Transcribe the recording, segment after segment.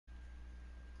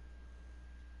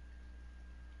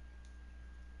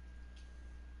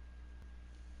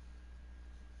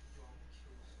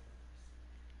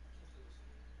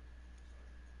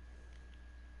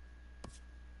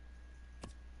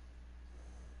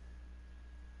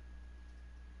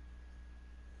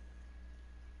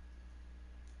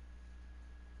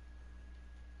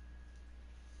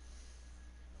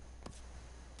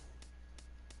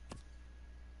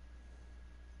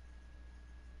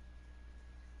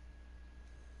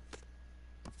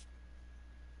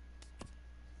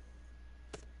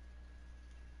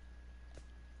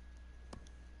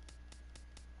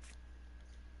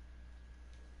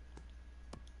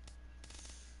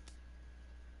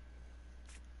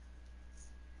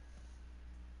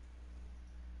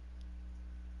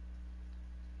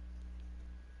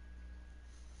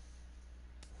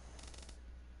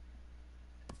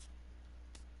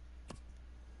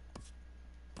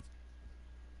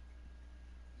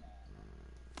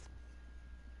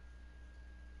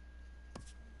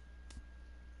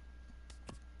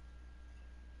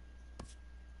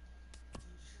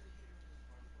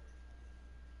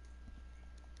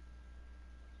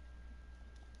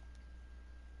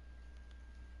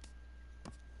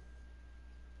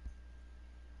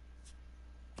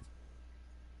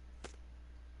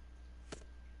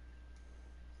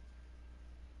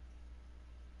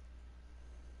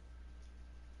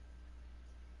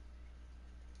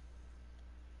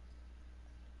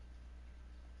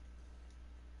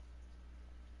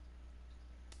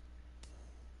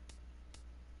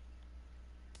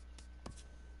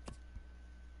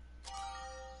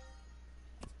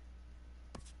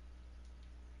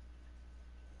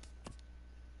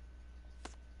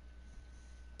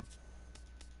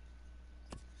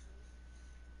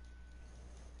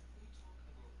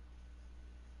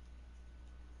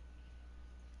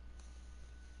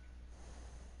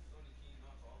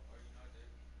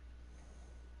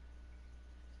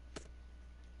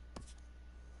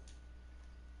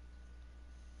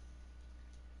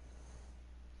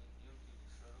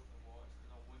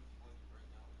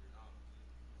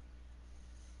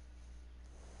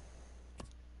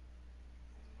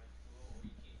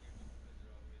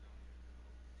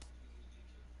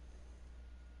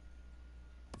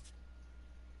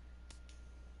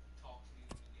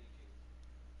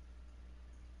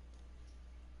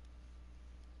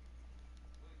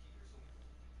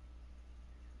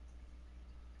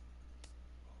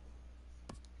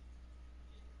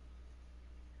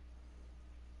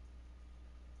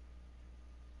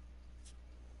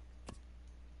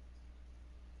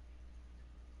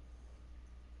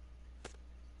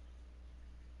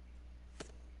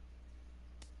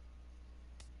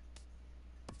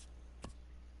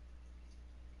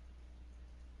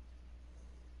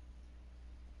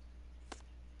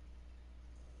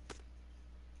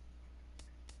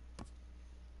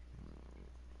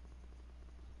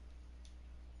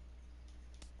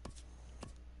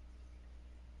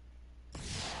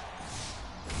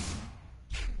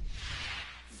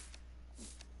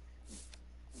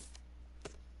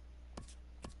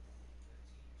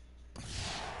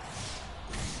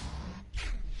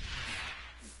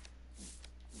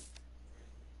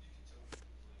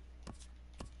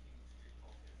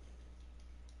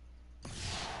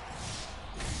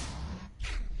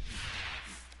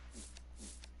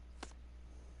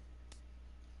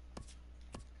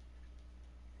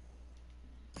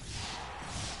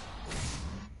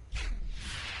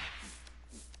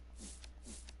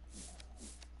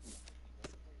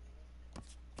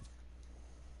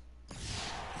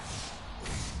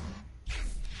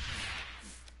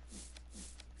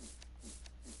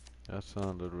That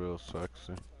sounded real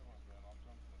sexy.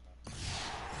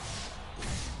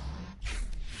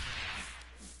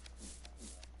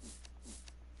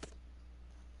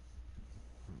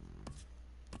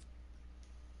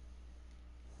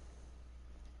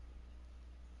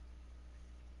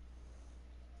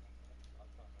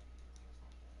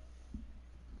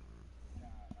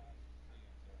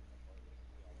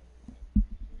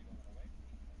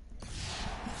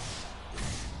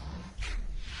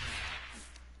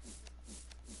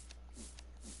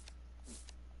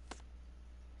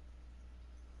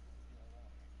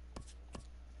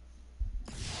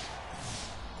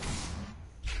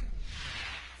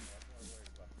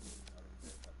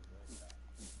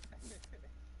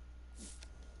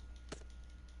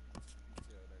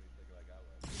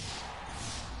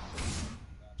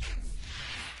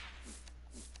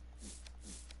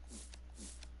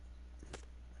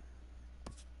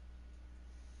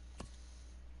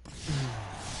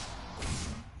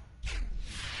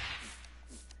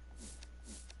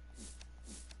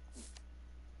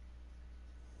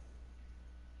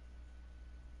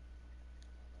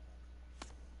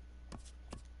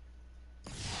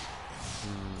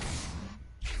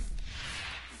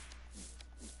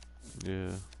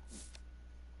 Yeah.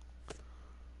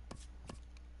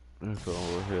 It's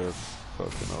over here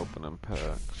fucking opening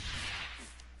packs.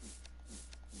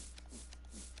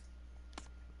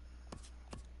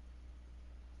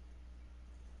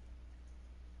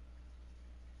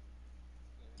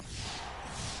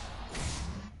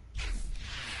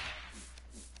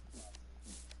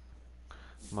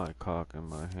 My cock in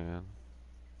my hand.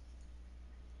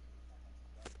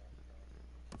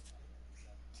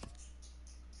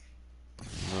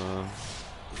 Uh,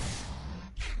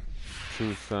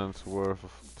 2 cents worth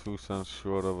of 2 cents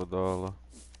short of $1.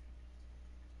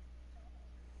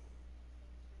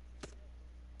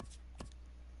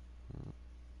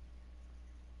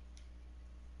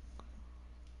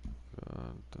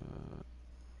 God,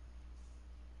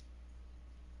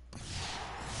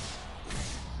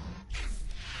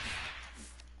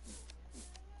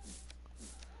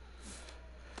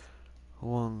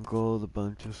 one gold, a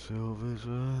bunch of silvers.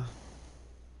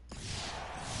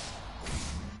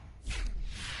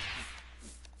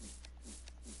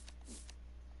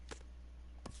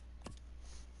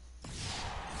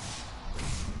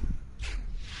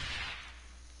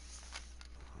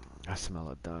 I smell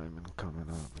a diamond coming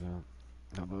up.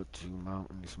 Yeah. How about you,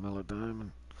 Mountain? You smell a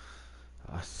diamond?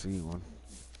 I see one.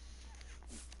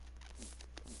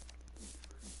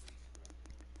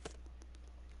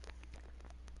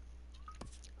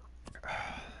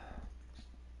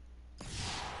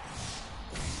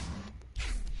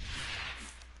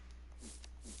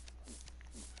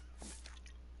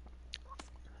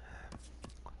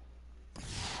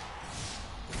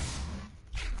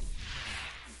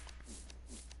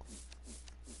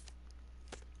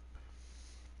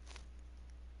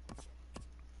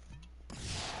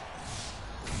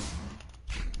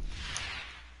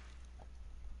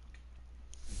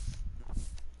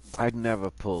 I'd never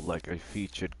pulled like a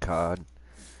featured card,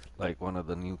 like one of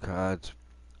the new cards,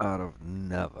 out of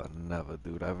never,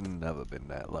 dude. I've never been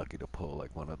that lucky to pull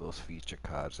like one of those feature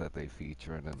cards that they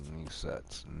feature in the new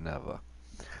sets. Never.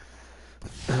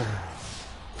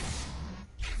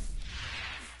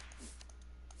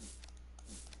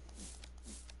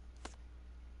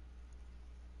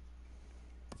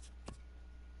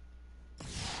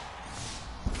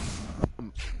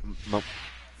 M-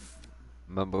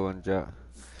 remember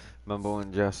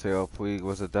when Jesse Puig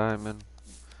was a diamond?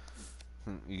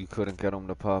 You couldn't get him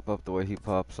to pop up the way he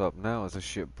pops up now as a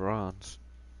shit bronze.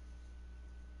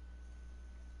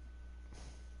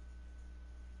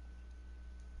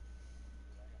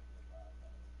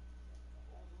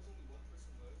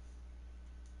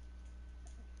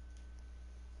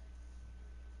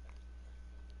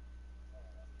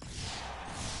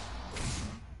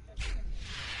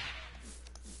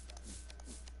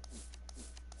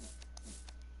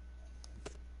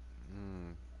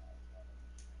 Hmm.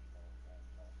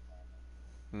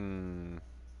 Hmm.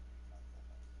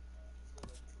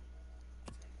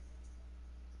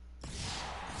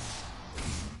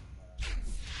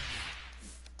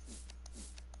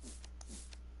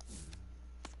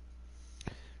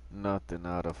 Nothing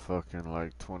out of fucking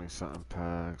like 20 something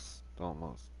packs.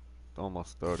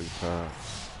 Almost 30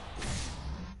 packs.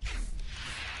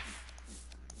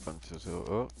 Bunches of,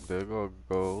 oh, there go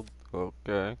gold.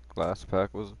 Okay. Last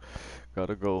pack was, got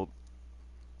a gold.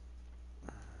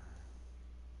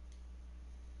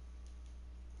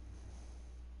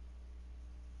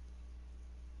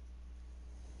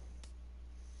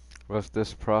 What's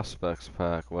this prospects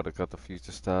pack? What, it got the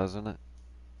future stars in it?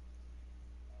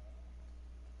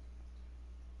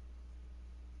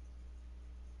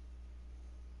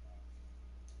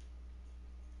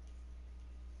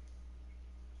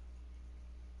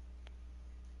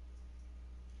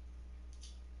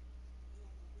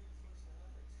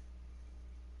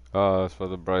 Oh, it's for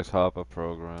the Bryce Harper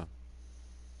program.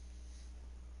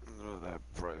 Oh, that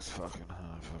Bryce fucking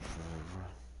Harper program.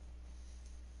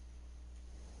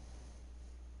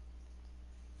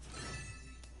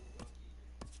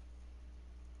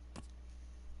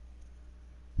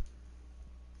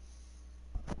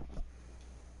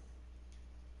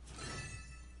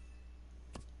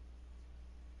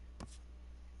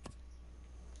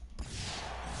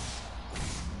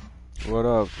 What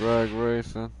up, drag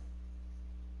racing?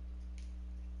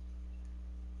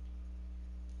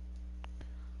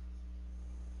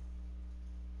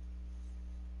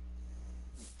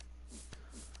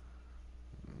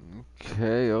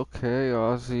 Okay, okay,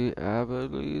 Ozzy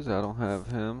Aberlees. I don't have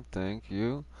him, thank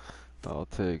you. I'll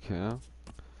take him.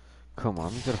 Come on,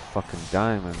 let me get a fucking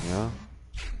diamond, yo.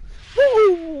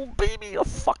 Woo, baby, a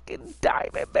fucking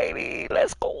diamond, baby.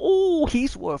 Let's go. Ooh,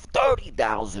 he's worth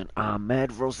 30,000. Ahmed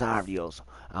Rosarios.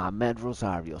 Ahmed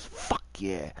Rosarios. Fuck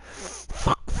yeah.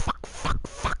 Fuck, fuck, fuck,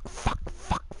 fuck, fuck,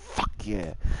 fuck, fuck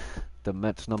yeah. The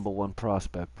Mets #1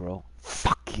 prospect, bro.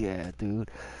 Fuck yeah,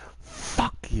 dude.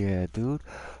 Fuck yeah, dude.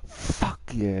 Fuck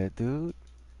yeah, dude.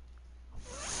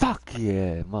 Fuck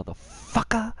yeah,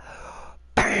 motherfucker.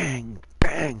 Bang,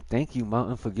 bang. Thank you,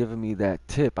 Mountain, for giving me that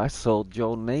tip. I sold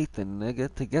Joe Nathan,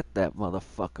 nigga, to get that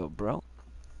motherfucker, bro.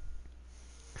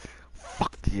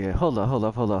 Fuck yeah. Hold up, hold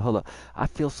up, hold up, hold up. I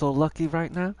feel so lucky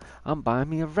right now. I'm buying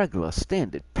me a regular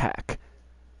standard pack.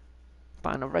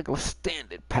 Buying a regular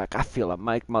standard pack. I feel a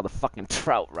Mike motherfucking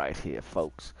Trout right here,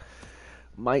 folks.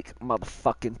 Mike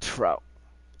motherfucking Trout.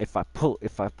 If I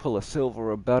pull a silver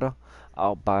or better,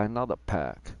 I'll buy another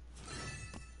pack.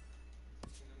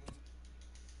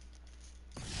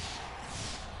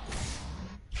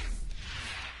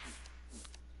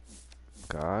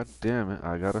 God damn it,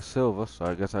 I got a silver, so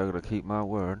I guess I gotta keep my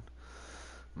word.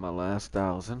 My last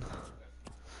 1,000.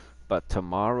 But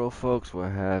tomorrow, folks,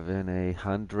 we're having a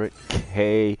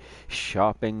 100K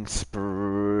shopping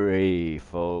spree,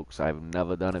 folks. I've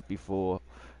never done it before,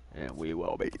 and we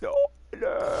will be doing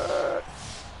it.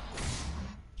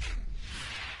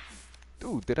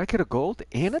 Dude, did I get a gold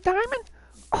and a diamond?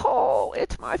 Oh,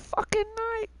 it's my fucking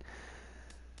night.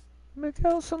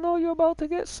 Miguel Sano, you're about to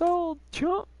get sold,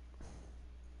 chump.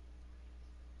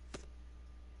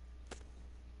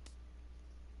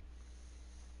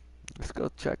 Let's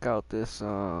go check out this,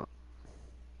 damn,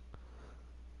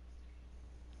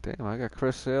 I got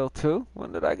Chris Sale too?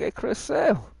 When did I get Chris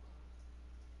Sale?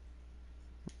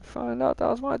 Find out that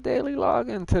was my daily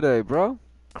login today, bro.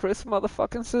 Chris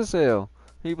motherfucking Sale.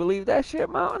 You believe that shit,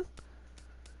 Mountain?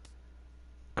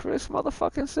 Chris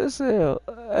motherfucking Sale.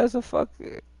 As a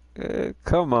fucking...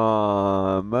 come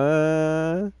on,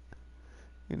 man.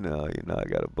 You know I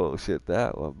gotta bullshit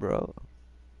that one, bro.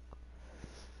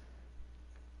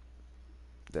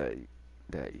 That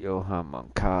that Johan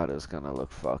Moncada's gonna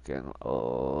look fucking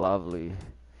lovely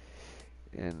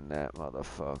in that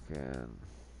motherfucking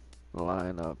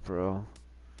lineup, bro.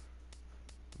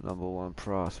 #1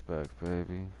 prospect,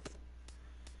 baby.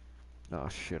 Oh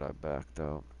shit, I backed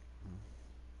out.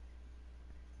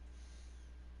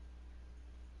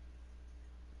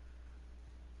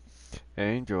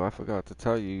 Angel, I forgot to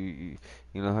tell you,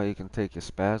 you know how you can take your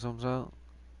spasms out?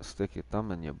 Stick your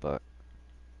thumb in your butt.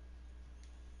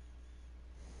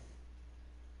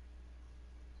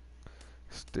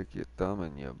 Stick your thumb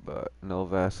in your butt. No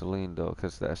Vaseline though,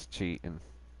 'cause that's cheating.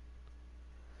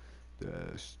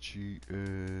 That's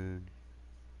cheating.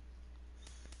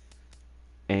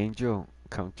 Angel,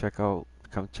 come check out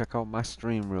my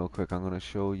stream real quick. I'm gonna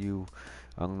show you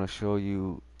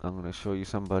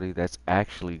somebody that's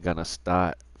actually gonna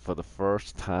start for the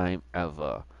first time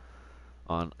ever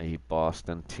on a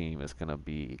Boston team. It's gonna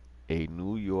be a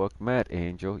New York Met,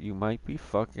 Angel. You might be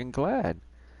fucking glad.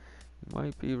 You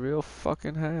might be real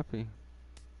fucking happy.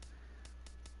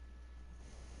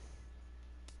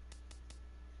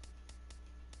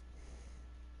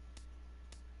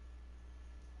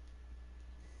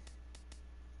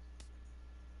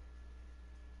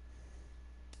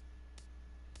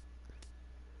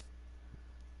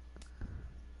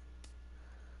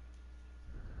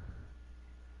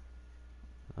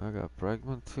 I got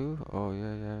Bregman too. Oh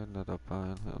yeah, yeah. I ended up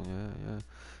buying him. Yeah, yeah.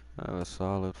 I have a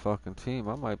solid fucking team.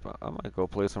 I might go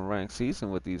play some ranked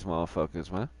season with these motherfuckers,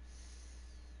 man.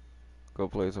 Go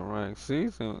play some ranked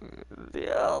season.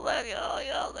 Yo,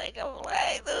 they can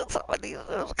play, dude. Some of these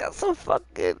dudes got some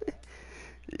fucking.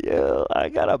 Yo, I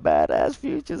got a badass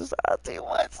futures team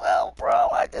myself, bro.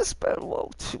 I just spent,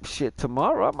 well, shit.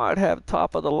 Tomorrow I might have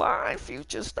top of the line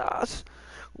future stars,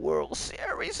 World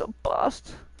Series a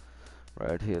bust.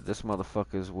 Right here, this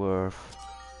motherfucker's worth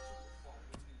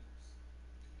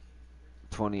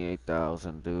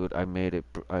 28,000, dude. I made it.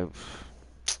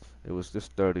 It was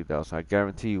just 30,000. I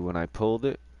guarantee you, when I pulled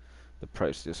it, the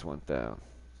price just went down.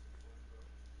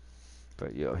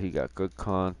 But yo, he got good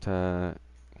contact.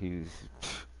 He's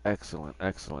excellent,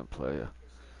 excellent player.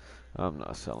 I'm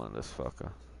not selling this fucker.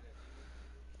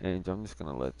 Angel, I'm just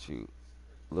gonna let you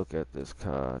look at this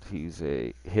card. He's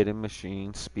a hidden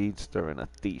machine, speedster, and a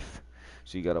thief.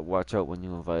 So you gotta watch out when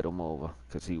you invite him over,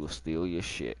 'cause he will steal your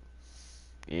shit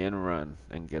and run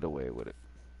and get away with it.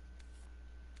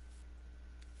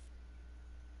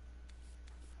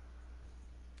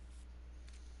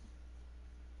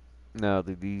 Now,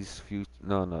 these future,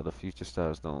 no, the future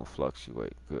stars don't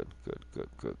fluctuate. Good, good, good,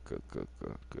 good, good, good,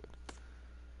 good, good,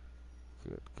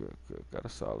 good, good, good. Got a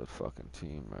solid fucking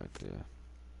team right there.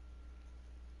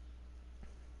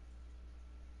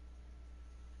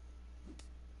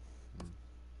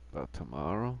 But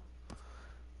tomorrow,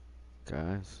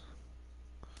 guys,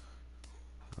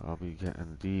 I'll be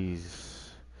getting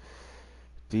these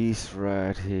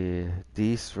right here,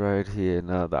 these right here.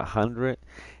 Now the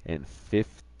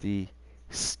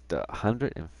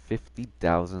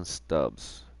 150,000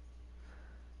 stubs.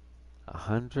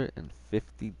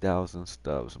 150,000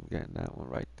 stubs. I'm getting that one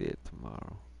right there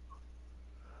tomorrow.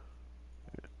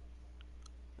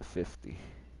 50.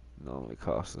 Normally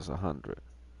costs us 100.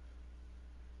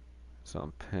 So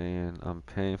I'm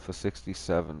paying for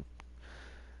 67.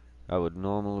 I would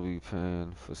normally be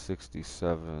paying for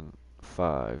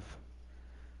 67.5,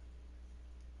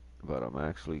 but I'm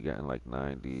actually getting like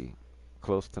 90,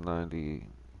 close to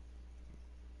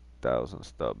 90,000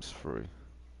 stubs free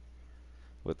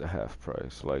with the half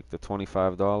price. Like the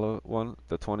 $25 one,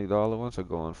 the $20 ones are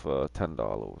going for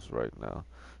 $10 right now.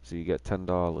 So you get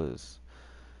 $10,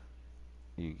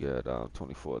 you get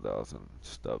 24,000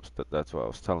 stubs. That's why I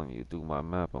was telling you, do my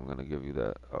map. I'm gonna give you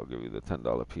that. I'll give you the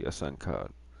 $10 PSN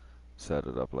card. Set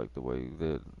it up like the way you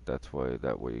did. That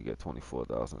way you get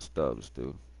 24,000 stubs,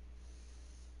 dude.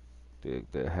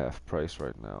 They're half price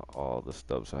right now. All the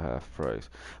stubs are half price.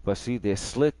 But see, they're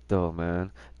slick though,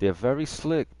 man. They're very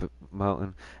slick,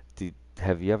 Mountain.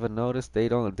 Have you ever noticed they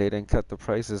didn't cut the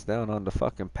prices down on the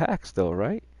fucking packs though,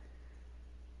 right?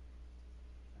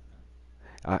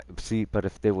 I see, but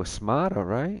if they were smarter,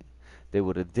 right? They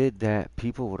would have did that.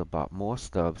 People would have bought more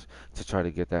stubs to try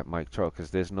to get that Mike Trout, because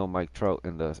there's no Mike Trout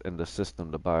in the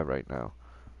system to buy right now.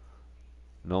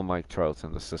 No Mike Trouts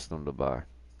in the system to buy.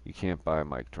 You can't buy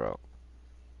Mike Trout.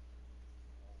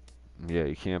 Yeah,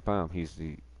 you can't buy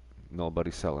him.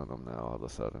 Nobody's selling him now all of a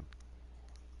sudden.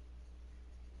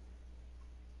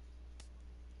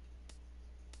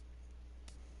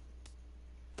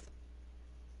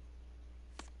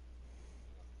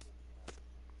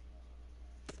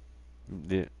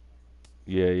 Yeah,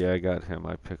 yeah, I got him.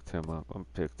 I picked him up. I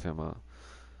picked him up.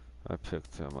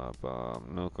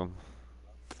 Nukem.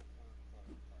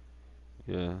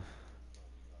 Yeah.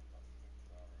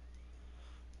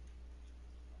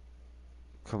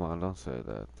 Come on, don't say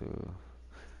that, dude.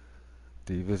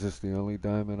 Divas is the only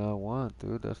diamond I want,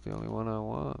 dude. That's the only one I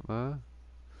want, man.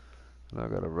 And I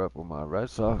got a rep with my Red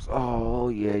Sox. Oh,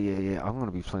 yeah, yeah, yeah. I'm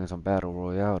gonna be playing some Battle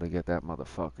Royale to get that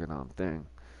motherfucking thing.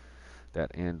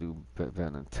 That Andu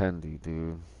Benintendi,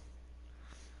 dude.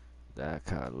 That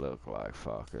card look like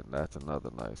fucking. That's another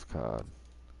nice card.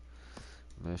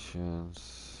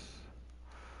 Missions.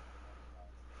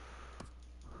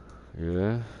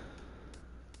 Yeah.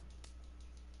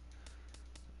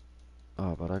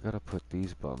 Oh, but I gotta put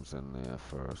these bums in there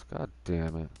first. God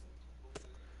damn it.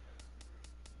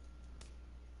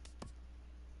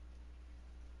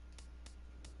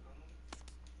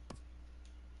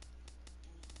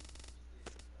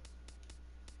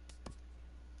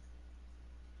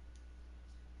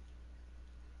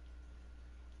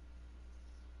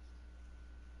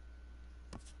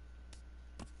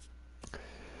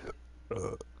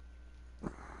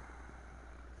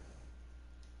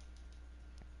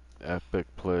 Epic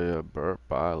player, Burt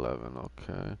by 11.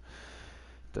 Okay.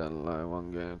 Deadline,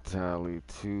 one game tally,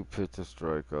 two pitcher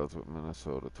strikeouts with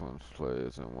Minnesota Twins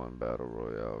players in one Battle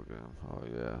Royale game. Oh,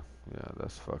 yeah. Yeah,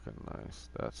 that's fucking nice.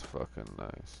 That's fucking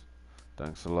nice.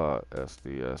 Thanks a lot,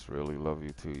 SDS. Really love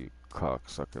you too, you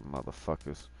cocksucking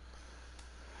motherfuckers.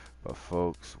 But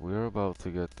folks, we're about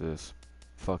to get this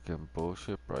fucking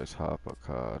bullshit Bryce Harper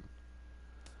card.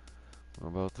 We're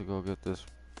about to go get this.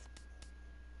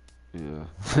 Yeah.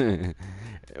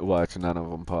 Watch none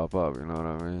of them pop up, you know what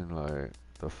I mean? Like,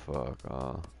 the fuck,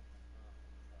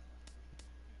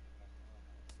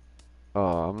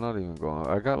 Oh, I'm not even going.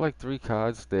 I got like three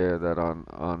cards there that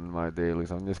on my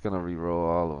dailies. I'm just gonna re-roll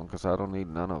all of them because I don't need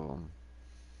none of them.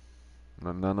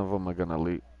 None of them are gonna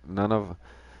leave. None of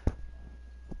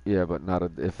Yeah, but not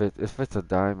a, if it's a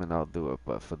diamond, I'll do it.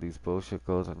 But for these bullshit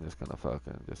goals, I'm just gonna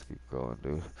fucking just keep going,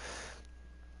 dude.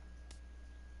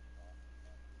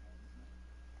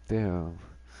 Damn.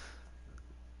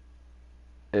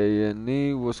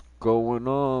 A&E, what's going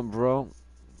on, bro?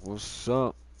 What's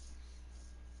up?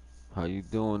 How you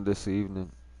doing this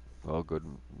evening? Oh, good.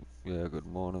 Yeah, good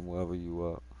morning, wherever you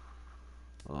are.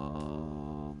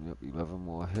 Yep, 11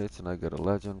 more hits, and I get a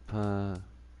legend pen.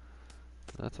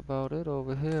 That's about it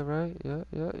over here, right? Yeah,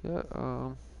 yeah, yeah.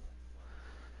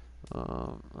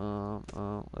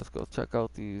 Let's go check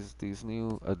out these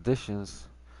new additions.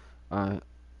 I,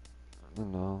 you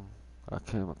know, I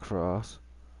came across.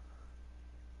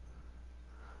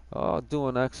 Oh,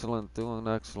 doing excellent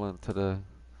today.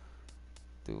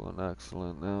 Doing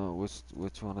excellent. Now,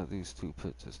 which one of these two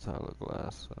pitches, Tyler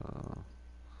Glass?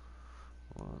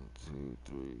 One, two,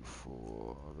 three,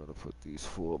 four. I gotta put these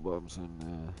four bums in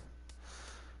there.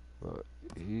 But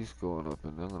he's going up,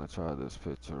 and I'm gonna try this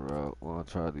pitcher out. I wanna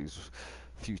try these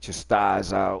future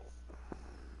stars out.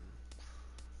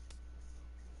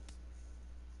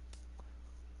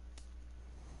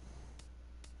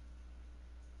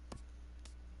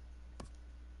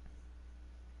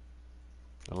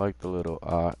 I like the little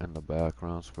art in the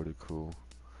background. It's pretty cool.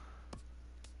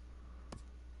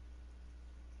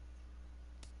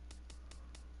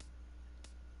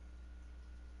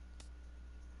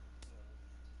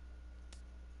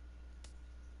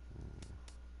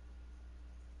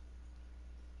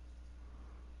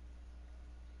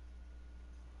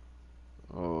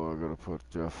 Oh, I gotta put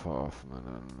Jeff Hoffman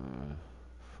in there.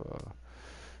 For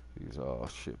these all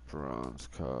shit bronze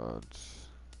cards.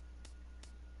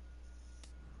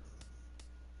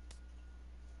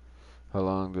 How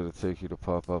long did it take you to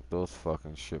pop up those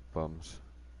fucking shit bums?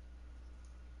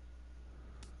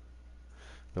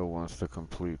 The ones to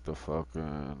complete the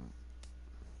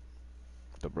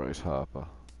Bryce Harper.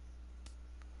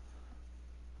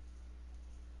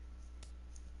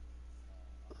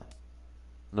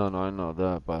 No, no, I know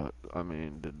that, but I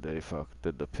mean, did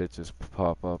the pitches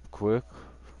pop up quick?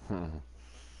 Yeah,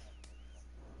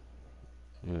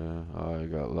 oh, you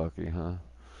got lucky, huh?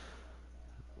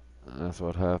 That's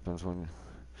what happens when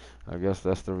I guess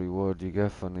that's the reward you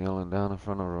get for kneeling down in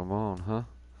front of Ramon, huh?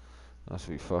 Must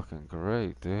be fucking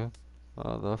great, dude.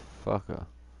 Motherfucker.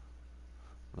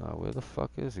 Now, where the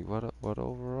fuck is he? What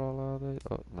overall are they?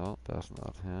 Oh, no, that's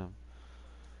not him.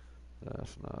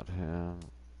 That's not him.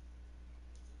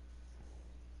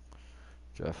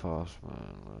 Jeff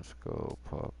Hoffman, let's go.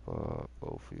 Pop up.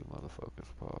 Both of you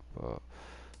motherfuckers pop up.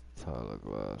 Tyler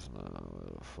Glass, now,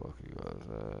 where the fuck you guys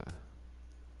at?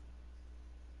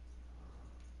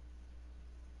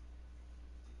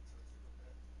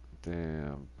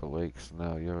 Damn, Blake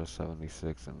Snell, you're a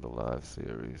 76 in the live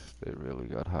series. They really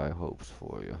got high hopes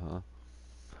for you, huh?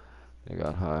 They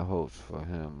got high hopes for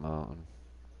him, Mountain.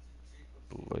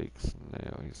 Blake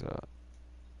Snell, he's at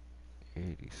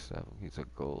 87. He's a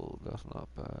gold. That's not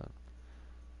bad.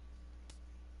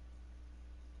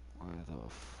 Where the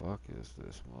fuck is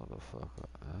this motherfucker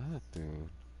at, dude?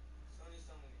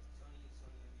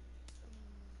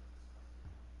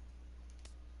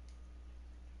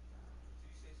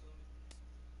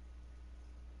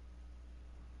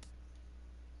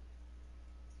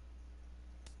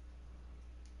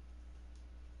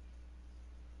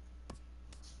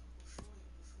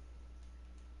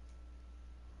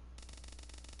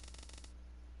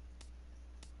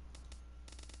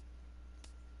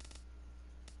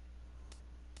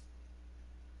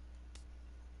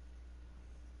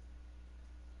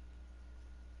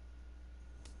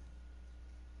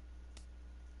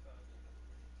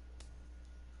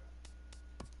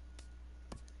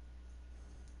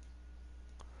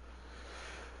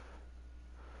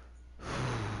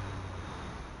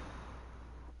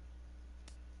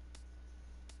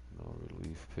 No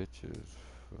relief pitches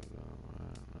for them,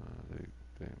 right? No,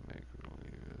 they make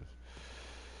relievers.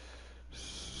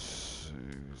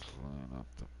 Who's line up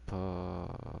the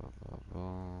pop?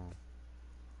 Boom.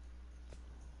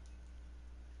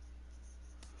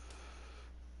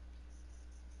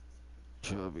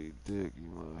 Chubby Dick, you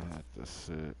might have to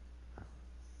sit.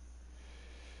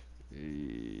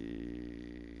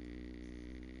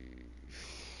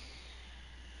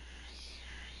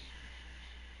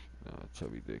 No,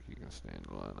 Chubby Dick, you can stay in the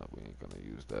lineup. We ain't gonna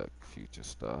use that future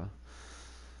star.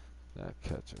 That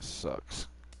catcher sucks.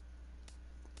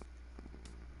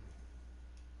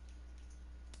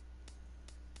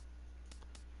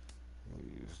 We'll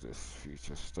use this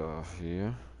future star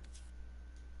here.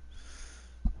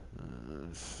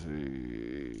 Let's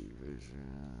see.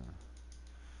 Vision.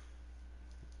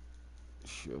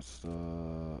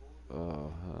 Shortstop.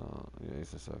 Oh hell, yeah,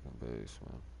 he's a second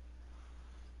baseman.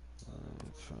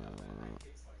 Try him out.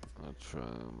 I'll try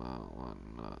him out. Why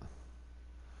not?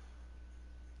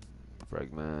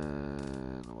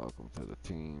 Bregman, welcome to the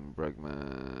team,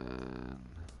 Bregman.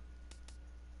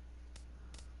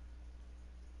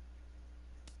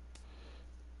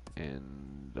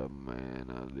 And the man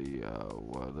of the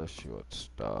hour, the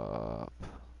shortstop,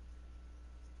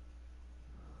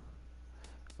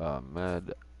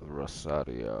 Ahmed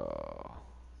Rosario,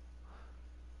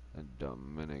 a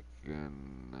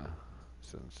Dominican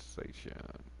sensation.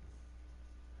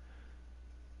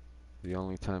 The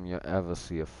only time you ever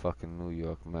see a fucking New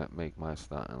York Met make my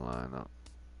starting lineup.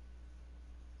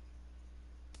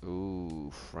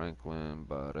 Ooh, Franklin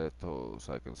Barretos.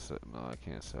 I can set. No, I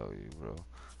can't sell you, bro.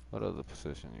 What other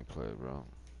position you play, bro?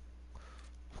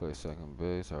 Play second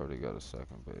base. I already got a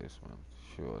second baseman.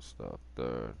 Shortstop,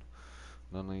 third.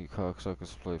 None of you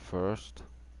cocksuckers play first.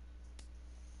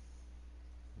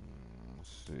 Let's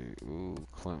see. Ooh,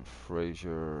 Clint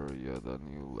Frazier. You're the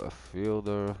new left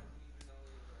fielder.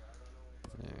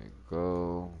 There you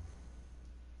go.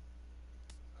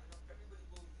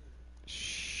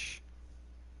 Shh.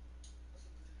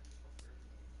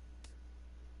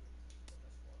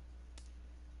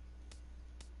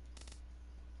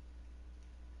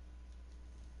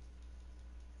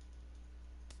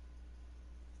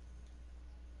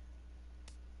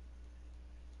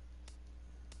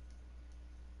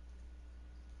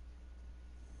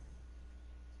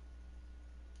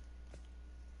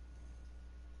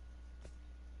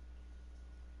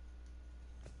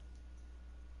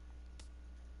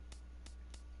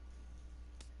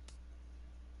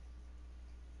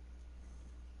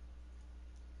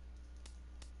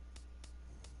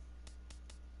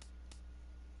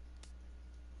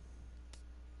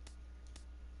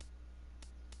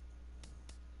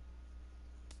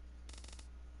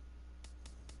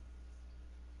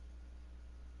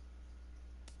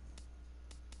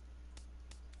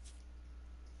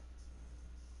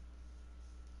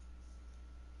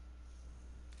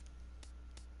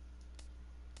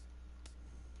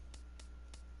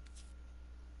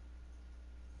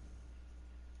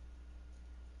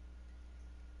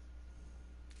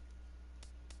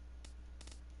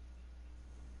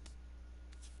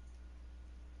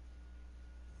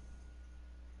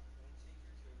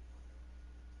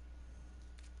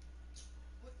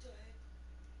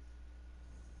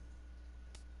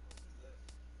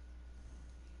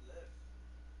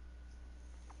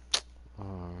 Oh,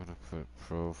 I gotta put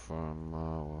pro for a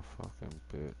mile, fucking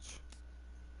bitch.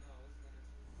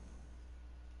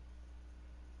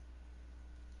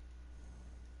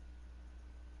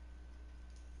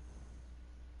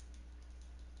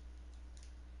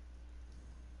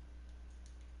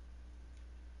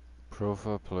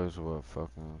 Profile plays what,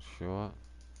 fucking short?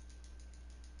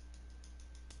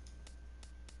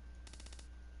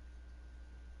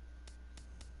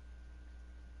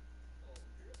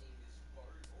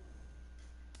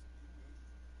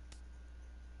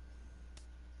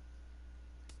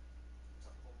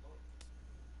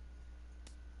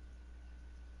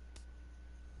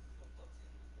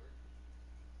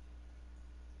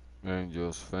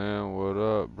 Angels fan, what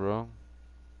up, bro?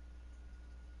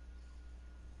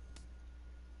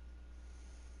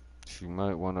 She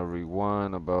might want to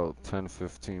rewind about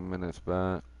 10-15 minutes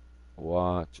back.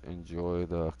 Watch, enjoy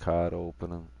the card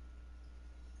opening.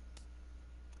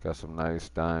 Got some nice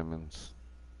diamonds.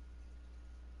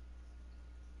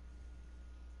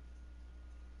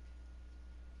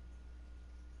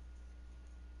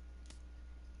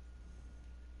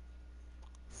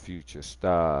 Future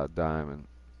star diamond.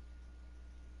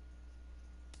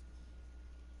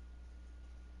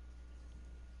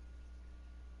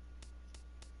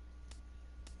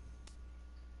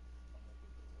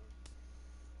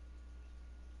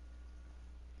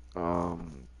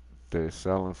 Um, they're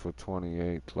selling for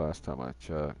 28 last time I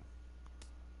checked.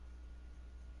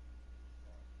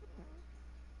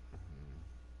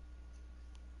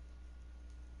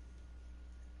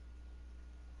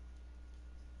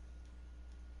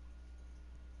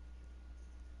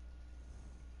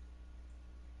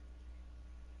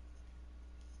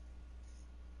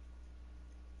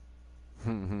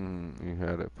 You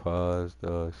had it paused.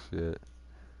 Oh shit.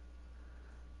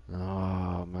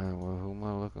 Oh man, well, who am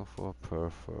I looking for?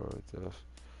 Prefer just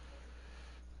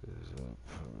is a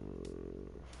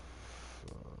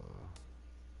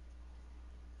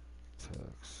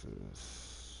Texas.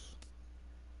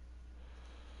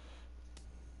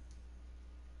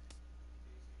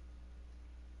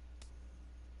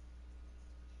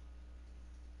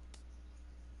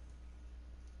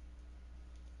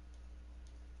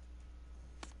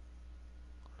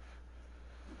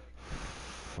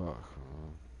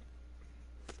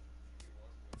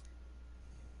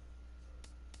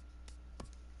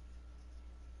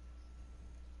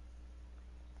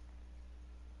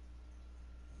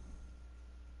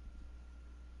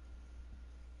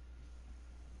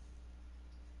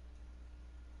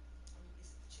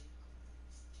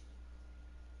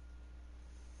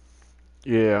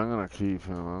 Yeah, I'm gonna keep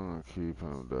him. I'm gonna keep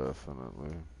him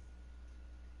definitely.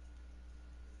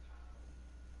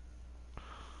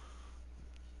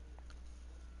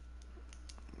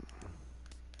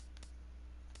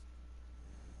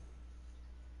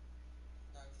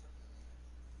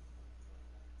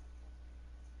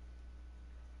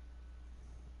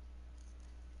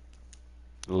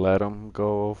 Let him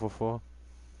go over four.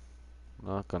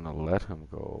 Not gonna let him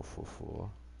go over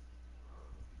four.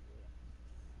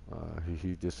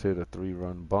 He just hit a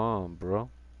 3-run bomb, bro.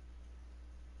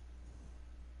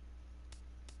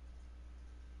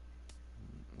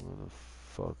 Where the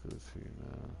fuck is he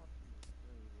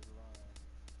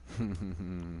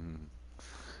now?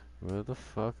 Where the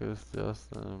fuck is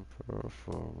Justin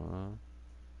Purple, man?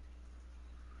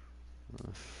 Where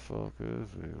the fuck is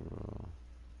he, bro?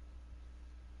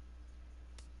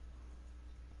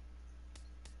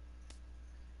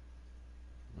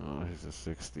 Oh, he's a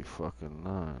 60 fucking 9.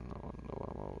 No wonder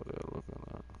I'm over there looking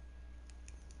at.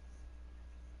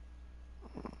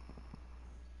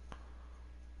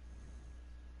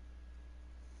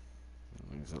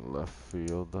 He's a left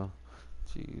fielder.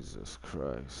 Jesus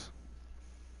Christ.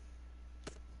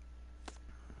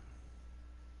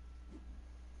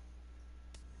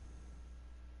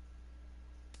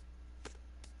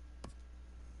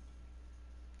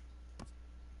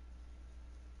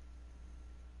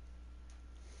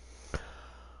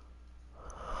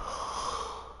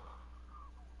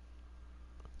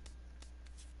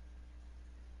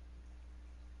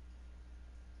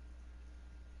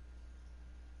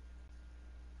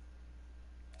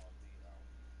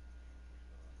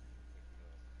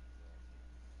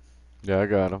 Yeah, I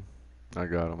got him. I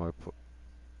got him.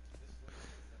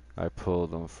 I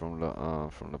pulled him from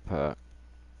the pack.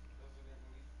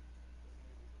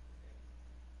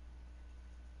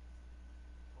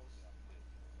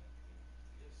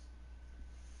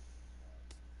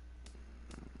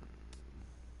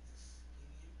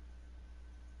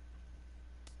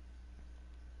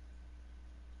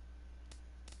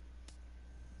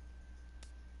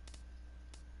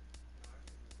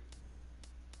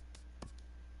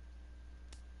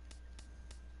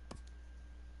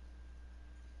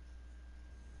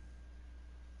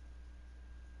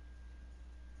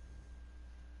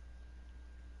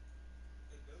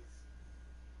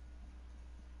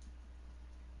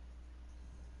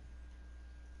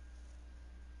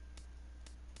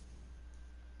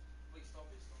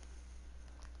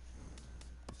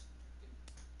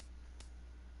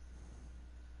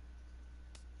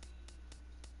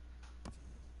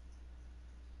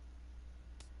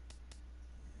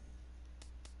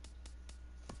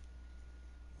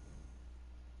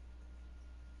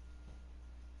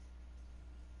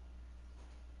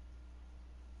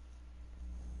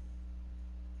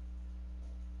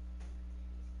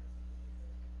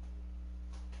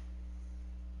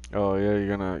 Oh yeah, you're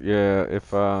gonna yeah.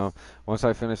 If once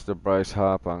I finish the Bryce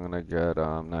Hop, I'm gonna get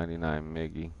 99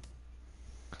 Miggy.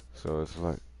 So it's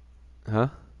like, huh?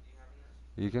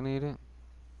 You can eat it.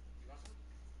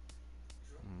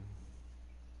 Mm.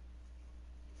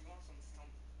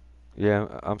 Yeah,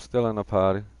 I'm still in the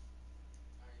party.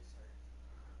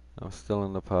 I'm still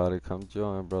in the party. Come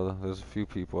join, brother. There's a few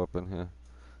people up in here.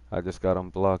 I just got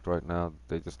them blocked right now.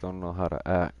 They just don't know how to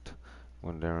act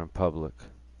when they're in public.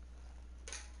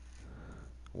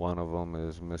 One of them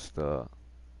is Mr.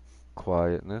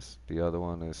 Quietness. The other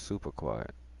one is super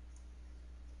quiet.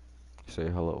 Say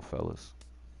hello, fellas.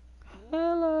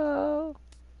 Hello.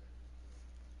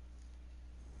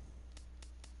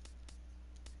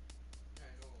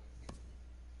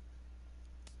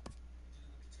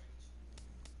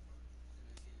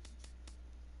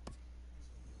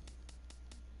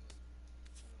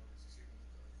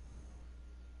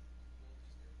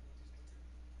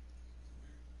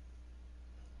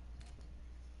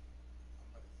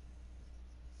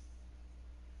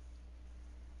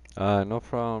 Alright, no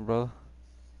problem, brother.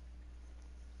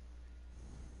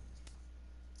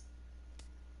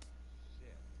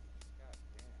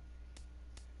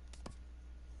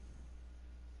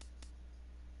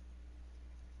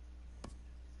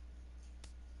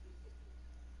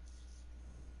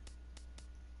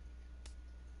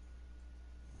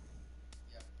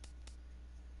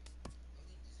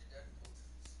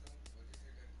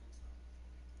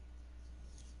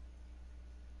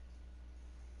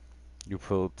 You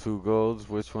pulled 2 golds.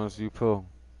 Which ones do you pull?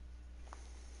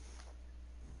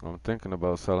 I'm thinking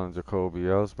about selling Jacoby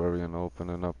Ellsbury and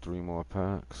opening up 3 more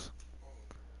packs.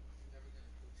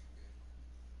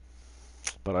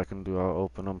 But I'll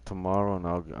open them tomorrow,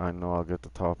 and I know I'll get the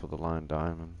top of the line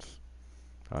diamonds.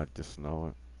 I just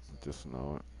know it. Just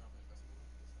know it.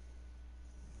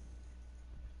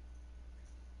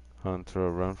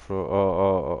 Hunter Renfro.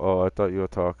 Oh, I thought you were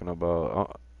talking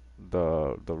about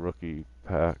the rookie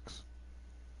packs.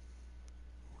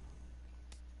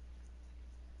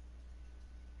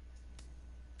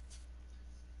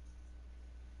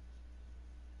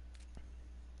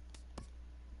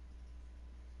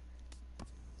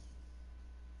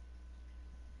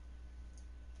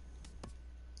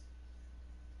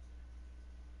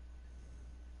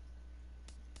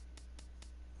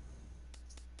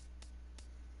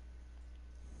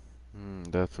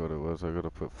 That's what it was. I gotta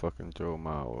put fucking Joe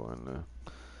Mauer in there.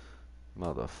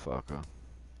 Motherfucker.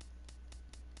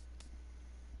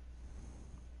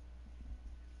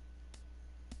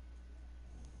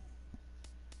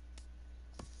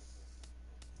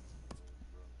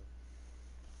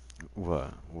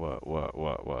 What?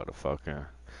 A fucking,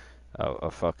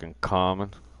 a fucking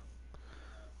common?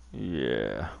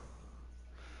 Yeah.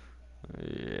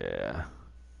 Yeah.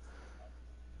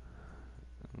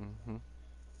 hmm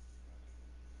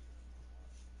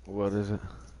What is it?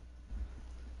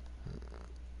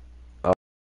 Oh,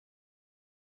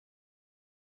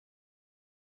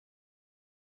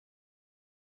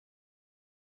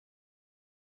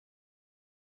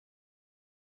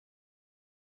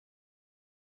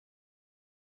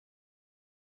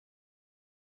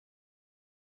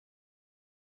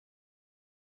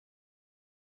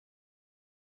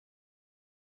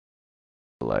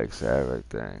 likes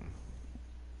everything.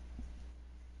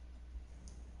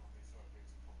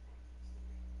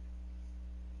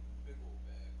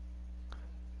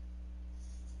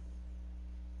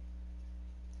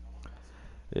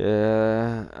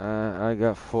 Yeah, I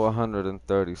got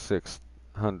 436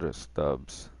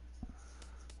 stubs.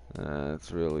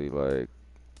 It's really like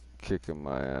kicking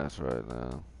my ass right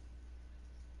now.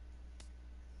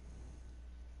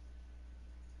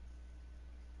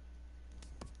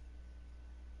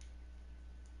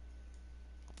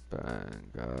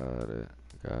 Bang, got it,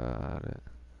 got it,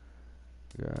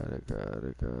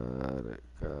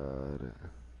 got it.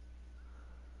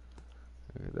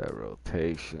 Look at that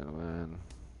rotation, man.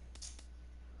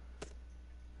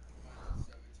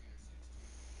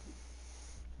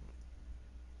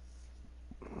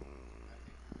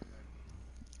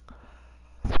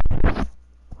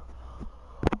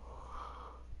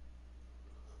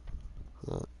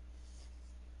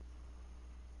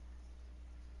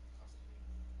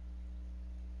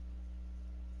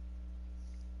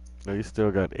 Oh, you still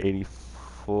got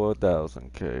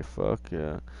 84,000 K. Fuck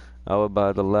yeah. I would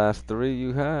buy the last three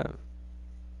you have.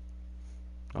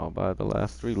 I'll buy the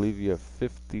last three, leave you at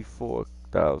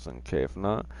 54,000 K. If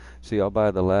not, see, I'll buy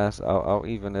the last, I'll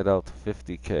even it out to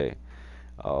 50K.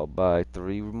 I'll buy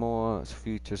three more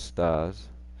future stars,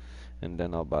 and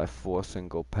then I'll buy four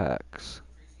single packs.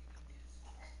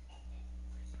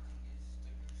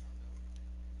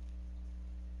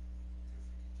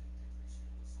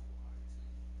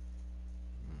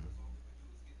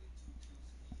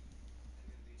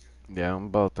 Yeah, I'm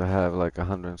about to have like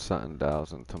 100 something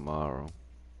thousand tomorrow.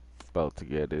 About to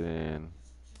get it in.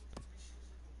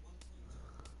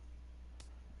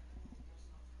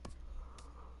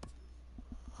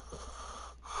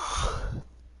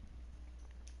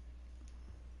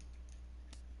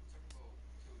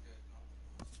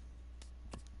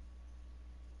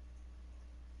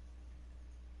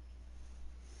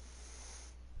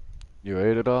 You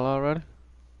ate it all already?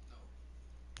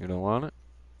 You don't want it?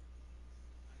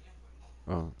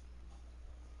 Oh.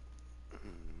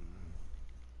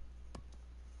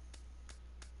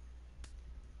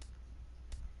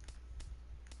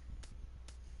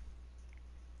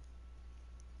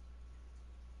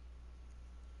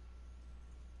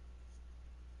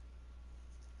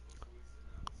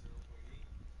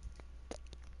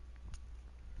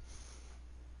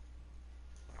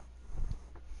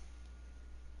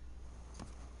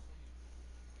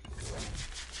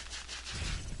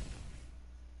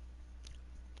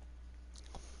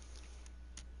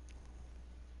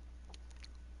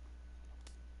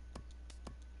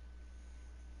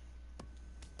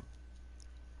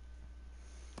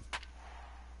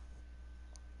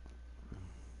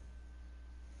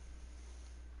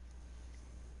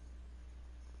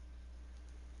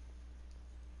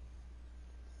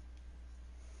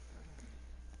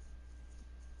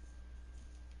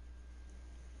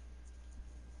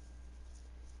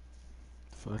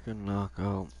 Fucking knock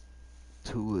out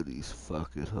two of these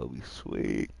fuckers, I'll be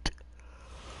sweet.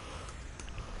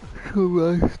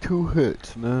 Two nice two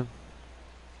hits, man.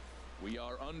 We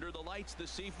are under the lights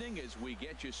this evening as we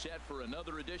get you set for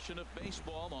another edition of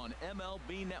baseball on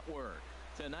MLB Network.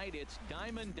 Tonight it's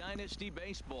Diamond Dynasty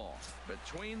Baseball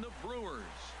between the Brewers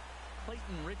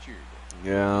Clayton Richard.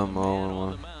 Yeah, The I'm man on on the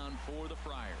one. mound for the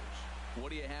Friars. What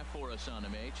do you have for us on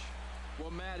him, H? Well,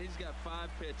 Matt, he's got 5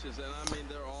 pitches, and I mean,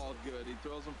 they're all good. He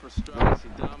throws them for strikes, he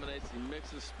dominates, he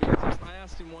mixes speeds. I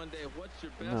asked him one day, what's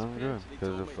your No, best I'm pitch? good. And he Because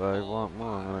told me if I all want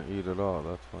more, I'm 5. gonna eat it all.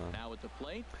 That's fine. Now at the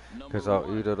plate, number Because I'll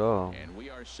 1. eat it all. And we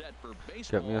are set for Get me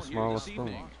baseball a here smaller this spoon.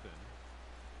 evening.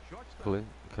 Please.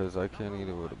 Because I can't eat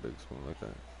it with a big spoon like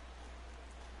that.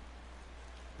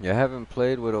 Yeah, I haven't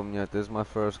played with them yet. This is my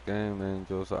first game,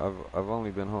 Angels. I've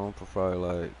only been home for probably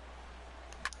like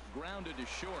Grounded to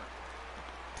short.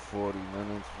 40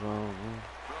 minutes from.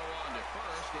 Throw on to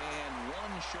first, and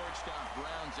one shortstop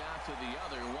grounds out to the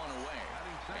other, one away.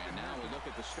 And now we look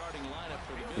at the starting lineup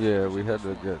for the visitors. Yeah, we in had this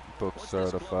to one. get book What's this club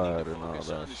need certified to and all focus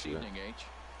on that this shit. evening, H?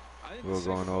 I think We were the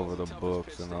going single ball's over the toughest books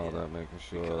pitch and to all hit, that, making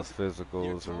sure because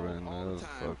physicals you're are told in. all It the was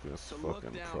time to look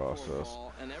fucking down for a process.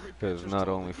 ball, and every Because pitcher's not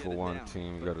told only to for get it one down.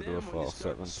 team, you But got to do then it for when you all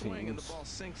start 7 to swing and the teams. ball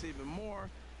sinks even more,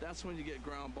 that's when you get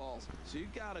ground balls. So you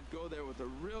got to go there with a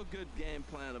real good game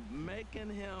plan of making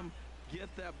him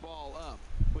get that ball up,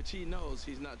 which he knows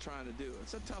he's not trying to do.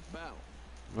 It's a tough battle.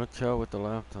 Watch out with the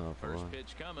laptop, boy. First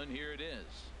pitch coming, here it is.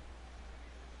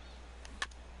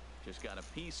 Just got a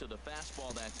piece of the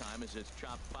fastball that time as it's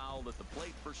chopped foul at the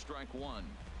plate for strike 1.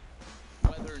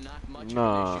 Weather not much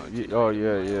Nah, of an issue oh tonight, yeah,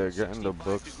 around yeah. Getting the 65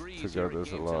 books degrees here together at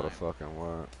is a game lot of time. fucking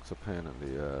work. It's a pain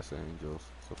in the ass, Angels.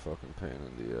 It's a fucking pain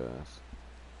in the ass.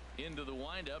 Into the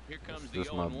windup, here comes the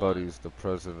Just my 0-1. buddy's the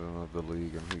president of the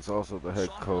league, and he's also the head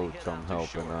Softly coach. hit I'm out to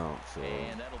helping short. out, so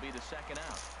And that'll be the second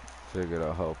out. figured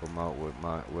I'll help him out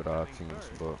with our team's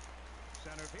book.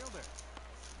 Center fielder,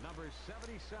 number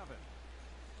 77.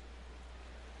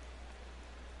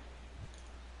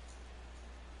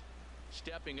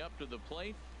 Stepping up to the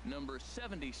plate, number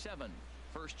 77.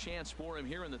 First chance for him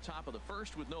here in the top of the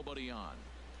first with nobody on.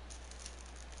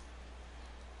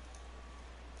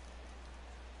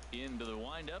 Into the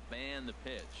windup and the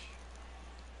pitch.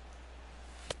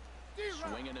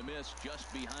 Swing and a miss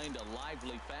just behind a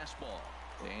lively fastball.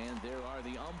 And there are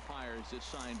the umpires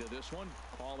assigned to this one.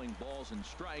 Calling balls and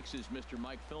strikes is Mr.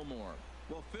 Mike Fillmore.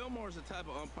 Well, Fillmore's the type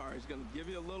of umpire. He's going to give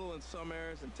you a little in some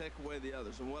areas and take away the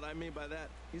others. And what I mean by that,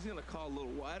 he's going to call a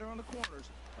little wider on the corners,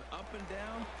 but up and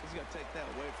down, he's going to take that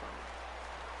away from you.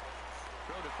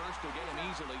 Throw to first will get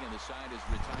him easily, and the side is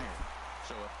retired.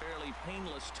 So a fairly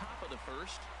painless top of the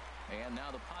first. And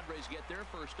now the Padres get their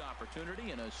first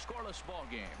opportunity in a scoreless ball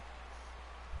game.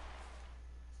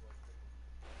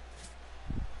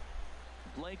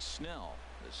 Blake Snell,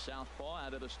 the southpaw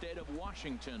out of the state of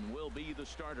Washington, will be the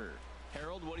starter.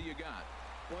 Harold, what do you got?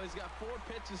 Well, he's got 4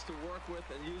 pitches to work with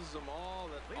and uses them all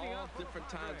at all different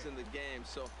times in the game.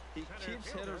 So he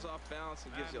keeps hitters off balance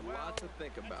and gives you a lot to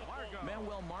think about.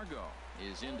 Manuel Margot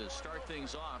is in to start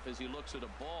things off as he looks at a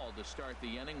ball to start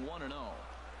the inning. 1-0.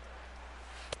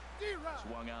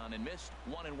 Swung on and missed.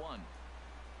 1-1.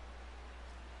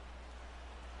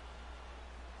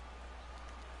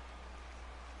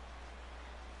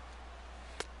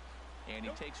 And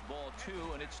he takes ball 2,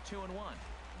 and it's 2-1.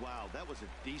 Wow, that was a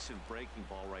decent breaking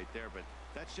ball right there, but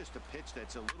that's just a pitch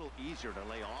that's a little easier to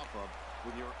lay off of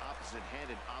when you're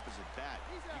opposite-handed, opposite bat.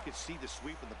 You could see the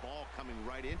sweep of the ball coming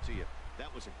right into you.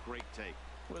 That was a great take.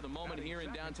 With a moment here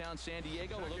in downtown San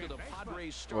Diego, a look at the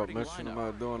Padres starting What mission lineup.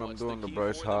 am I doing? I'm What's doing the key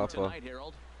Bryce for them Harper. tonight,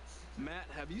 Harold? Matt,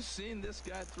 have you seen this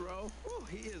guy throw? Ooh,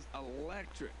 he is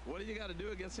electric. What do you got to do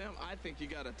against him? I think you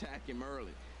got to attack him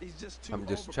early. He's just too I'm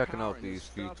just checking out overpowering. these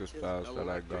His stuff future is styles that I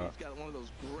electric. got. He's got one of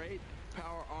those great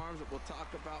power arms that we'll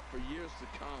talk about for years to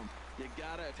come. You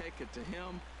got to take it to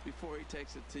him before he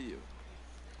takes it to you.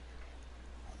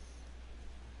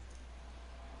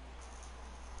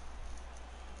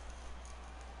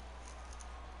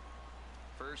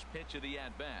 First pitch of the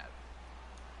at-bat.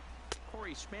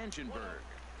 Corey Spangenberg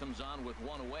comes on with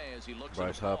one away as he looks Bryce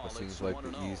at the ball. Harper seems It's like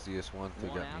 1-0. the easiest one to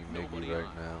One get out, me nobody Miggy right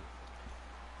on. now.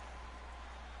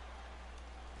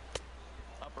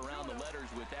 Up around the letters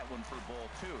with that one for ball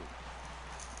 2.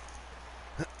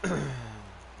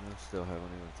 I still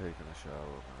haven't even taken a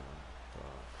shower, man.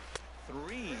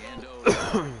 3-0.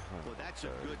 Well, that's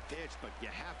a good pitch, but you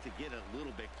have to get a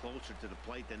little bit closer to the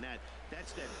plate than that.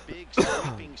 That's that big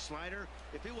sweeping slider.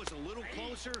 If it was a little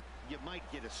closer, you might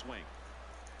get a swing.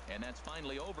 And that's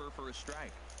finally over for a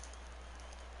strike.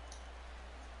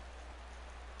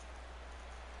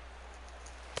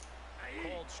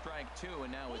 Called strike 2,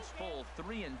 and now it's full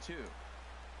 3-2.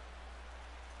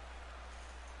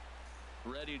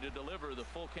 Ready to deliver the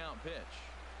full count pitch.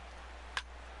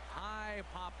 High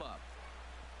pop-up.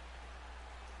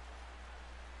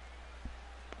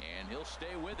 And he'll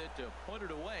stay with it to put it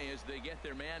away as they get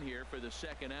their man here for the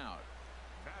second out.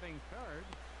 Batting third,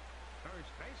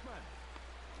 First baseman,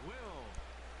 Will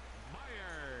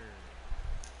Myers.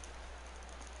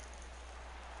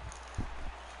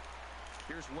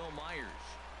 Here's Will Myers.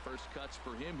 First cuts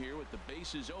for him here with the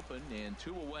bases open and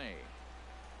 2 away.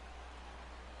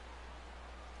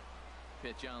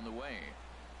 Pitch on the way.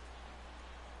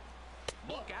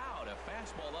 Look out, a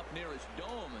fastball up near his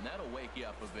dome, and that'll wake you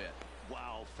up a bit.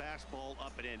 Wow, fastball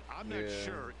up and in. I'm not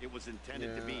sure it was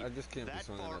intended to be I just can't that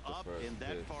be far up and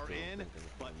that far in,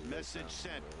 but message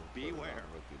sent, beware.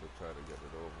 To try to get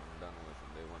it over and done with,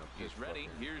 and they want to He's ready.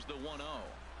 Here's the 1-0.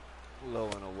 low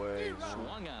and away.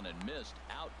 Swung on and missed,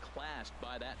 outclassed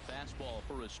by that fastball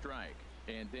for a strike.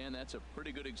 And Dan, that's a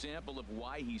pretty good example of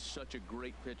why he's such a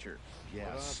great pitcher.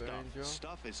 Yeah,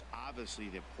 stuff is obviously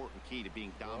the important key to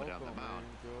being dominant on the mound,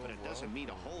 but it doesn't mean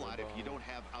a whole lot if you don't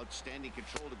have outstanding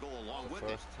control to go along with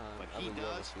it. But he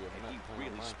does, and he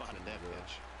really spotted that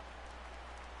pitch.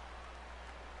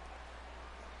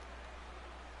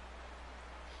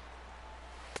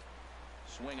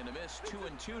 Swing and a miss,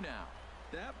 2-2 now.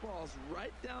 That ball's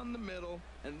right down the middle,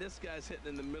 and this guy's hitting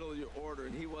in the middle of your order,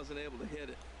 and he wasn't able to hit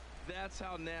it. That's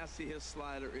how nasty his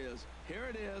slider is. Here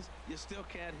it is. You still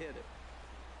can't hit it.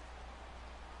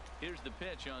 Here's the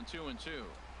pitch on 2-2.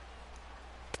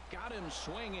 Got him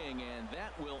swinging, and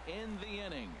that will end the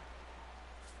inning.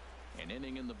 An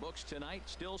inning in the books tonight,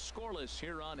 still scoreless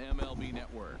here on MLB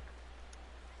Network.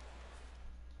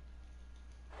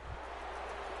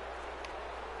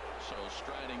 So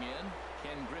striding in,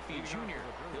 Ken Griffey Jr.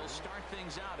 He'll start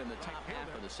things out in the top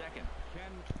half of the second.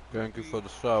 Thank you for the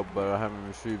sub, but I haven't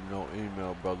received no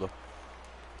email, brother.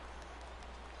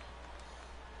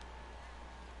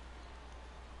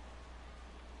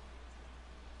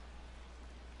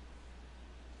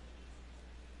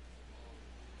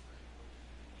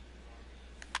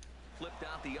 Flipped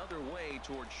out the other way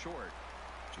towards short.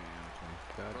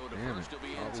 Throw to Damn first it. will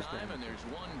be in Always time, getting and there's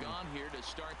one gone here to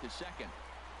start the second.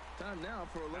 Time now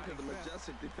for a look at the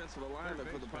majestic defensive alignment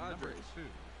for the Padres.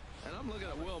 And I'm looking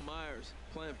at Will Myers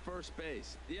playing first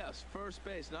base. Yes, first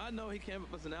base. Now, I know he came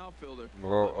up as an outfielder.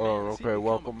 Okay,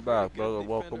 welcome back, brother.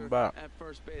 Welcome back. At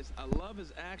first base. I love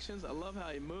his actions. I love how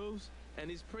he moves.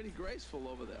 And he's pretty graceful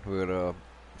over there. We got a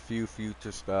few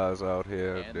future stars out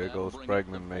here. And there goes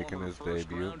Bregman making his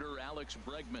debut. Rounder, Alex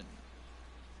Bregman.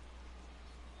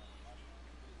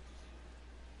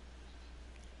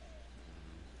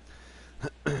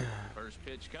 First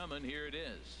pitch coming. Here it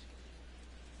is.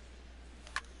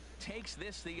 Takes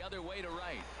this the other way to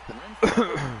right.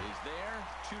 Renfroe is there.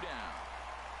 2 down.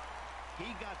 He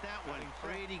got that one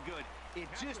pretty good. It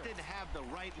just didn't have the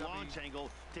right launch angle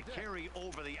to carry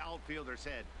over the outfielder's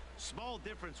head. Small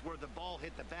difference where the ball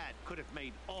hit the bat could have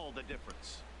made all the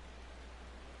difference.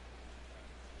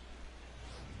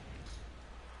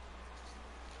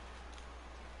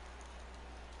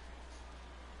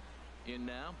 In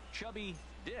now, Chubby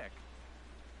Dick.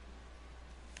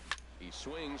 He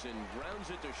swings and grounds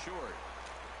it to short.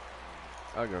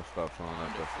 I gotta stop throwing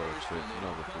out that first pitch. And they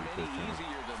Another don't come 3 any pitch.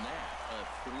 easier than that. A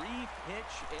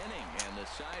 3-pitch inning, and the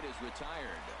side is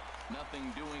retired. Nothing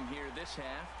doing here this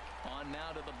half. On now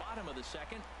to the bottom of the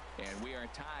second, and we are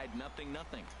tied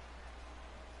 0-0.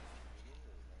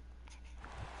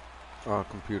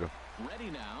 Computer. Ready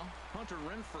now, Hunter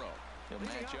Renfroe. He'll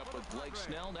match up with Blake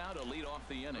Snell now to lead off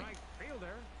the inning. Right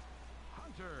fielder,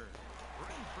 Hunter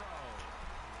Renfroe.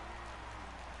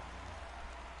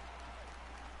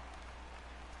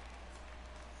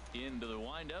 Into the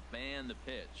windup and the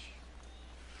pitch.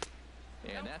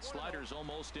 And that slider's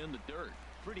almost in the dirt.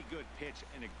 Pretty good pitch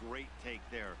and a great take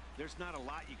there. There's not a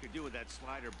lot you could do with that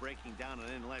slider breaking down and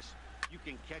in unless you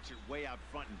can catch it way out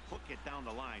front and hook it down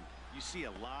the line. You see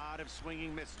a lot of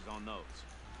swinging misses on those.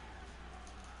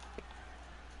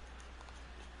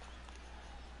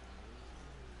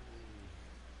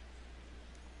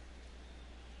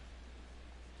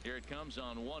 Here it comes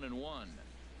on 1-1.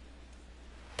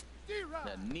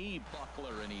 The knee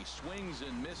buckler, and he swings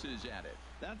and misses at it.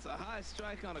 That's a high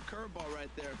strike on a curveball right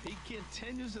there. If he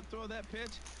continues to throw that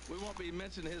pitch, we won't be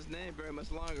mentioning his name very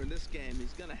much longer in this game.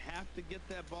 He's going to have to get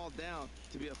that ball down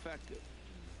to be effective.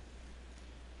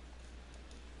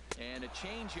 And a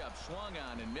changeup swung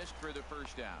on and missed for the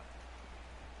first out.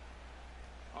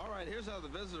 All right, here's how the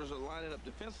visitors are lining up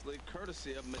defensively,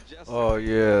 courtesy of Majestic. Oh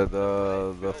yeah,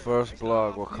 the first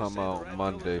blog will come out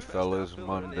Monday, fellas.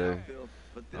 Monday.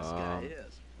 But this guy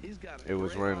is. He's got It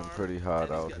was raining pretty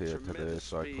hard out here today,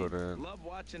 so I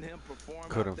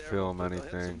couldn't film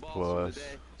anything. Plus,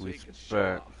 we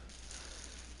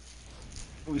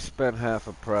spent half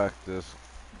of practice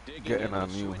getting our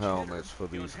new helmets for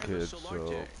these kids.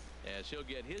 So, as he'll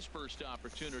get his first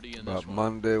opportunity in but this one.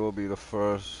 Monday will be the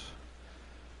first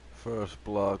first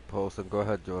blog post, and go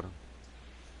ahead, Jordan.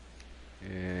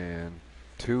 And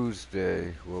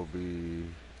Tuesday will be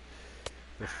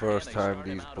the And first they time start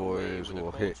him these out away boys with a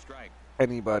will called hit strike.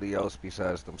 anybody else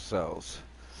besides themselves.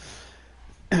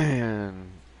 And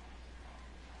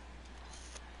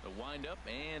The windup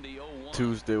and the 0-1.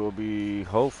 Tuesday will be,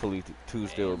 hopefully,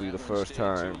 Tuesday will And be the that one first stayed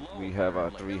too time low, we have our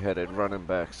apparently. three-headed running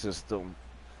back system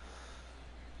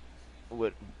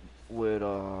with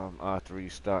our three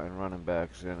starting running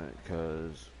backs in it,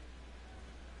 because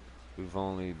we've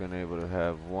only been able to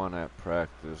have one at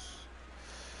practice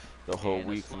the whole And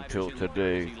the week sliders until in the dirt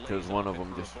as today, he because lays off it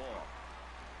for a ball.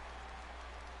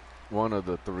 one of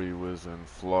the three was in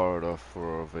Florida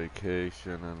for a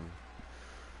vacation, and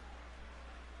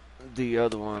the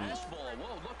other one Fastball.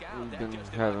 Whoa, look out. we've That been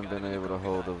just about haven't got been him in the able to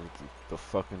hold coconut. the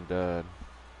fucking dad.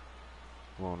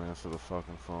 Won't answer the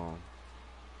fucking phone.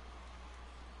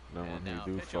 Then And when now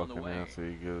he do pitch on the fucking way. answer,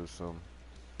 he gives some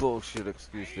bullshit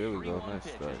excuse. There we go, 3-1 nice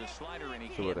pitch strike. is a slider, and he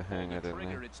So with can't a pull hang the it in trigger.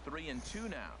 there. It's 3-2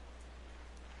 now.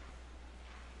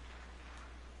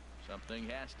 Something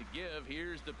has to give.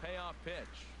 Here's the payoff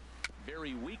pitch.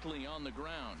 Very weakly on the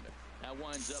ground. That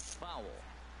winds up foul.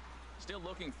 Still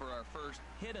looking for our first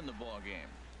hit in the ball game.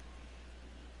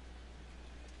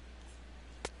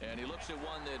 And he looks at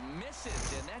one that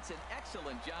misses, and that's an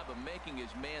excellent job of making his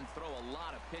man throw a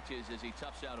lot of pitches as he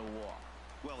toughs out a walk.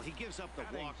 Well, he gives up the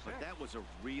walk, but that was a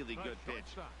really good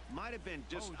pitch. Might have been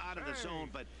just out of the zone,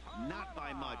 but not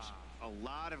by much. A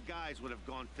lot of guys would have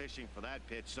gone fishing for that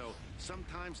pitch, so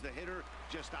sometimes the hitter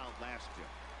just outlasts you.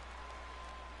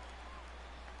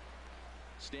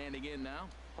 Standing in now,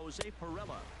 Jose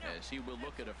Pirela, as he will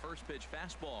look at a first pitch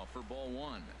fastball for ball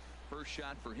one. First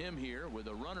shot for him here with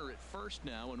a runner at first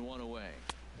now and one away.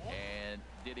 And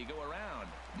did he go around?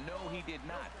 No, he did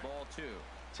not. Ball two.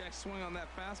 Check swing on that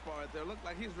fastball right there. Looked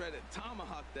like he's ready to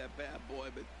tomahawk that bad boy,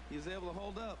 but he's able to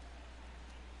hold up.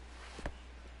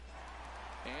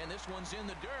 And this one's in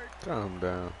the dirt. Calm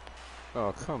down.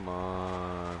 Oh, come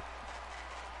on.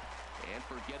 And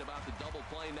forget about the double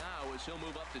play now as he'll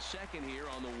move up to second here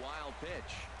on the wild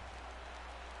pitch.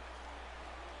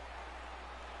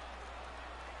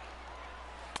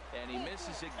 And he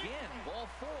misses again. Ball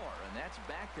four. And that's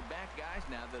back-to-back guys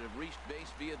now that have reached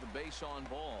base via the base on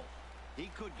ball. He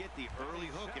could get the early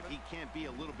hook if he can't be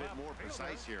a little bit more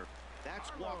precise here. That's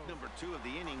walk number 2 of the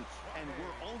inning, and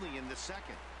we're only in the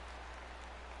second.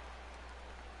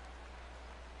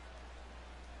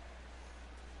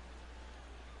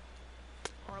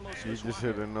 You just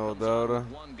hit a no-doubter.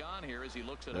 One gone here as he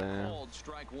looks at a Damn. called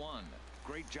strike one.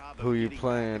 Great job of Who you getting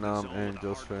playing, back in the zone with a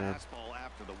Angels hard fan? fastball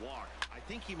after the walk. I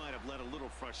think he might have let a little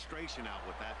frustration out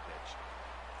with that pitch.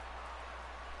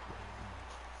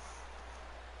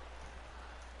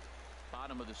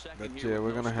 Bottom of the second But here yeah, with we're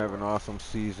no gonna have an score. awesome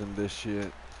season this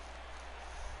year.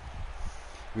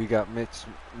 We got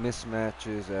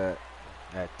mismatches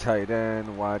at tight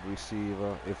end, wide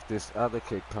receiver. If this other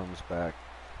kid comes back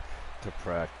to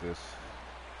practice,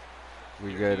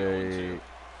 we Here's get the 0-2.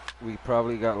 we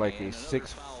probably got like And a another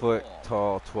 6 foul foot ball.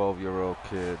 tall 12-year-old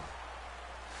kid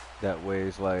that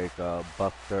weighs like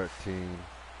buck 13.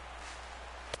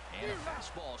 And a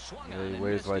fastball swung Yeah, on he and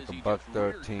weighs missed like as a he buck just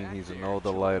reared 13. back He's an there,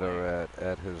 older 2 lighter away.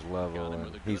 at his level, Got him and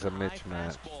with a he's good a high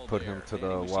mismatch. fastball Put there. him to And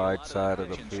the we see a wide lot side of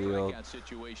the action field, strikeout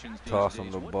situations these toss him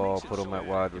days. the What ball, makes it put him so at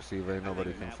wide effective? receiver. Ain't I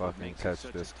nobody think, can Matt, what fucking makes it catch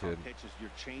such this a tough kid. pitch is you're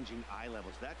changing eye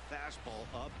levels. That fastball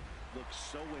up looks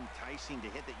so enticing to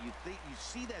hit that you think you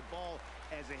see that ball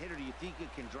as a hitter. Do you think you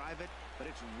can drive it? But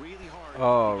it's really hard.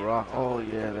 Oh, to get right. on top Oh, of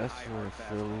it yeah, with a that's high, for hard the fastball.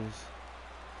 Phillies.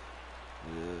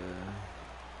 Yeah.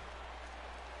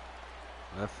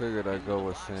 I figured I'd Into go the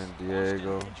with box, San Austin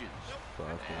Diego. Hedges. As the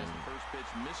Fucking first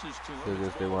pitch misses to him, figures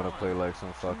it's they ball want to one. play like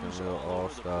some fucking Twos real all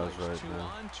over the all-stars place. right 2 now.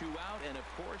 on, 2 out, and of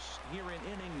course here in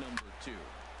inning number 2.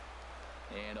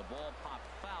 And a ball popped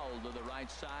foul to the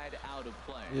right side, out of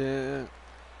play. Yeah,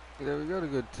 we got a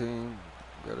good team.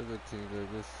 Got a good team. They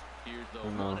just, Here's the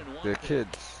you know, 1-1 they're pitch.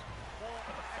 kids.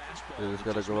 A fastball They just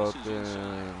that gotta go out misses there inside.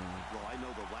 and Well, I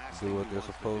know the last do thing what he they're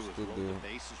wants supposed to to do is do. load the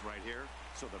bases right here,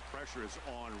 so the pressure is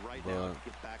on right now But to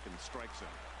get back in the strike zone.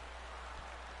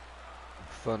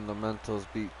 fundamentals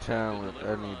beat talent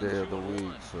any day of the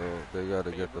week, so they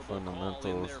gotta get the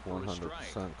fundamentals 100%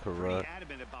 Pretty correct.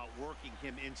 adamant about working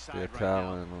him inside Their right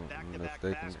talent, now. and Back-to-back if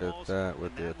they can get fastballs, that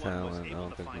with and their that one was talent, I able don't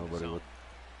to think find the nobody zone.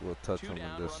 will touch 2 them in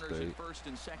down, this runners state. at first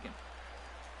and second.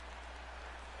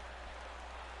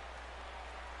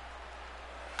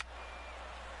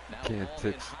 Now a Can't ball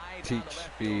teach hit high down teach the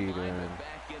left field speed, line, and but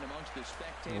back in amongst the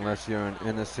spectators. unless you're an Foul.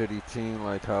 inner city team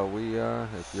like how we are,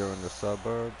 if you're in the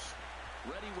suburbs,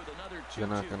 Ready with another 2-2. you're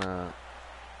not gonna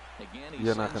Again, he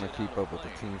You're not sends going it to out keep of up with the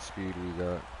play. team speed we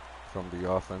got from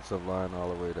the offensive line all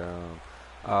the way down.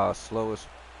 Slowest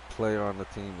player on the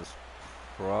team is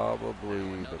Now probably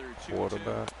the another 2-2.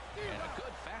 quarterback, And a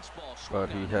good fastball swung but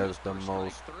he on in has this the first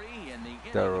strike most three, and the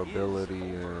inning is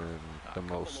durability over. and A the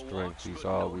most couple of strength. walks, He's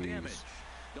but no damage. always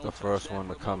the Don't touch first that one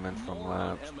to come remote. in from More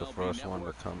on laps, the MLB first one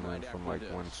to Network come in right from after like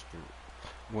this.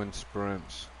 wind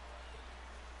sprints.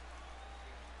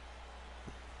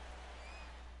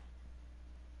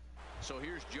 So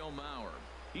here's Joe Mauer.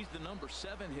 He's the number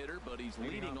 7 hitter, but he's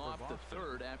leading off the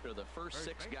third after the first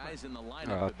 6 guys in the lineup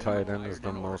have been Tight end fired is the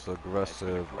in order. most That's been a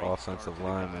aggressive great start offensive to the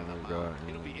guy on lineman the we mound. got.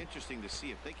 It'll be And interesting to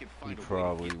see if they can he find a way to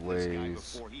probably get to this guy weighs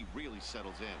before he really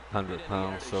settles in. 100 Hit in the air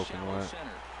pounds to soaking shallow wet.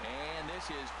 center. And this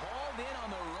is hauled in on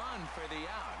the run for the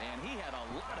out. And he had a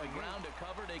lot of ground to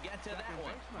cover to get to that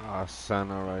one. Our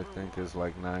center, I think, is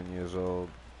like 9 years old.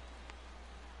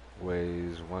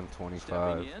 Weighs 125.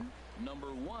 Stepping in, number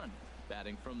 1.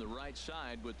 Batting from the right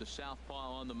side with the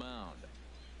southpaw on the mound.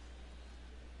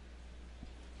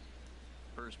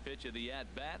 First pitch of the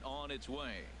at-bat on its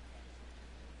way.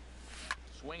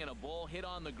 Swinging a ball hit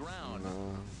on the ground.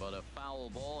 But a foul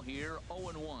ball here,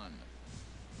 0-1.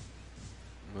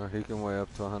 Well, he can weigh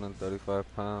up to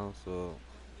 135 pounds, so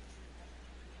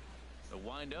The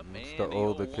windup it's and the the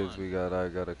older 0-1. kids we got. I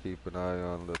got to keep an eye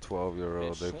on the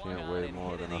 12-year-old. They Pitch can't swung weigh on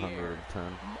more and than hit in the air. 110.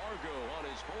 Margot on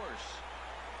his horse.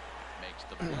 Makes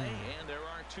the play, and there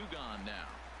are 2 gone now.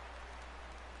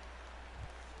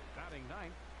 Batting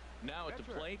ninth. Now at the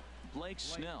Catcher. plate, Blake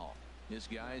Snell. His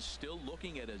guy's still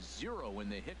looking at a 0 in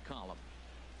the hit column.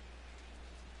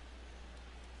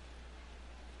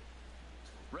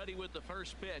 Ready with the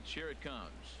first pitch. Here it comes.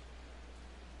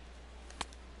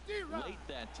 Late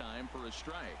that time for a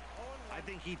strike. I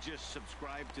think he just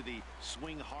subscribed to the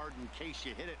swing hard in case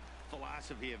you hit it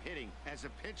philosophy of hitting. As a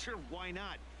pitcher, why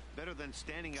not? Better than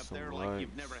standing up there like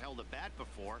you've never held a bat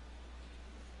before.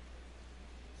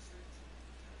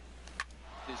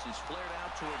 This is flared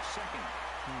out towards second.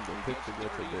 The He pitcher gets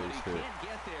gets a dirty, but base he hit. can't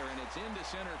get there, and it's into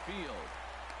center field.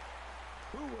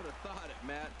 Who would have thought it,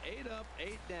 Matt? 8 up,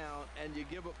 8 down, and you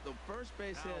give up the first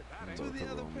base hit to Look the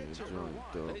other at me, pitcher.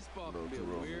 jumped up. Baseball can Look be a at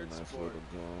me, weird nice sport. little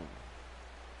jump.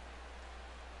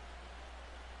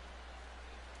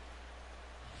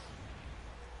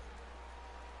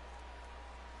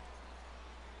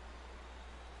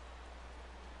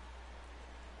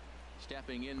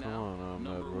 Stepping in Come now, on,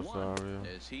 number Ahmed 1, Rosario.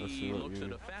 as Let's he see what looks you-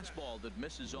 at a fastball that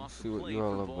misses off see the what plate you for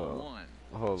all ball about. 1.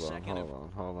 Hold on, Second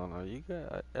hold on. Are you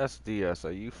got SDS?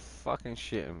 Are you fucking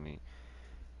shitting me?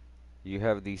 You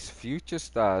have these future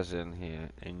stars in here,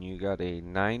 and you got a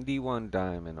 91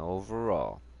 diamond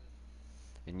overall,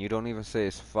 and you don't even say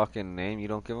his fucking name. You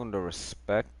don't give him the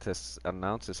respect to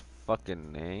announce his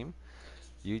fucking name.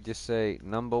 You just say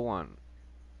number 1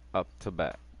 up to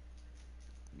bat.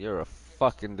 You're a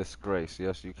fucking disgrace.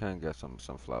 Yes, you can get some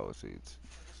sunflower seeds.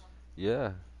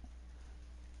 Yeah.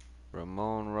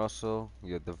 Ramon Russell,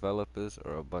 your developers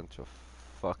are a bunch of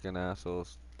fucking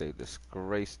assholes. They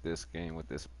disgraced this game with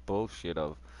this bullshit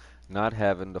of not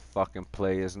having the fucking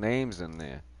players' names in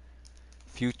there.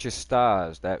 Future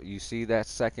stars. That you see that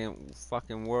second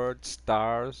fucking word,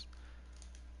 stars.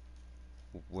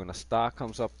 When a star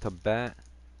comes up to bat,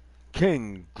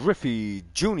 King Griffey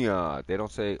Jr. They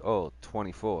don't say, oh,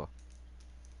 24.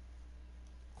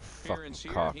 Fucking appearance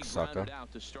here, he cocksucker. grounded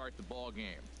out to start the ball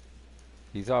game.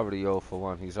 He's already 0 for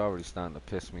 1. He's already starting to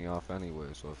piss me off anyway.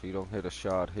 So if he don't hit a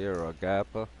shot here or a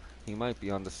gapper, he might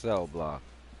be on the cell block.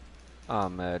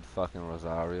 Ahmed fucking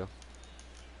Rosario.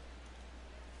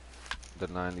 The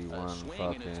 91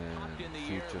 fucking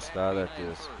future star that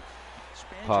just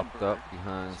popped up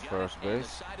behind first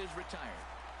base.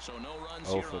 So no runs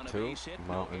 0 here for on a 2. base hit,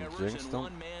 Mountain no errors, jinxed and him.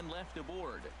 1 man left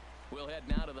aboard. We'll head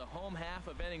now to the home half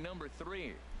of inning number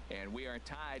 3, and we are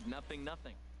tied 0-0.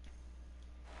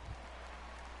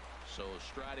 So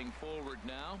striding forward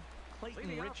now, Clayton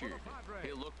Leading off for Richard. the Padres.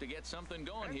 He'll look to get something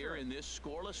going here in this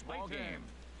scoreless ball game.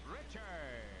 Richard.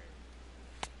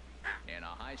 And a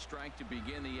high strike to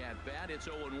begin the at-bat. It's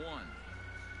 0-1.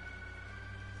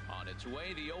 On its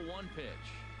way, the 0-1 pitch.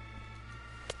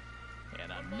 And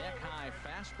a neck-high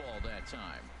fastball that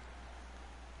time.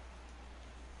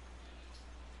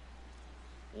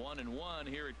 1-1.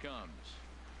 Here it comes.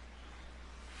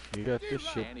 You got this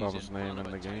shit And he's bum's in name front of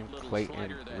in a the tight game, little Clayton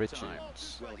slider that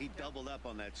Richards. Well, he doubled up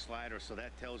on that slider, so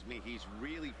that tells me he's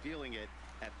really feeling it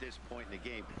at this point in the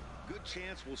game. Good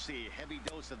chance we'll see a heavy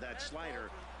dose of that slider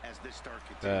as this start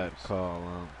continues. Bad call,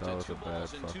 that was To a 2 bad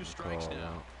balls and 2 fucking strikes call.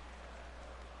 now.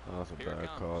 That was a Here it bad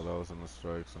comes. call. That was in the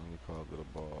strike zone. You called it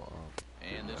a ball.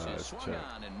 And this is swung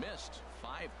on and missed.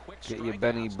 5 quick Get your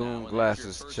Benny strikeouts Boone now, and that's your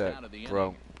glasses first checked, out of the bro.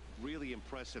 inning. Really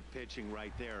impressive pitching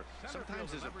right there.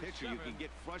 Sometimes as a pitcher you can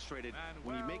get frustrated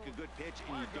when you make a good pitch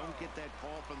and you don't get that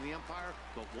call from the umpire.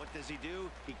 But what does he do?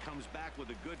 He comes back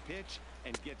with a good pitch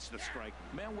and gets the strike.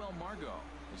 Manuel Margot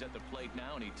is at the plate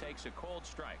now, and he takes a cold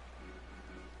strike.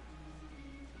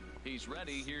 He's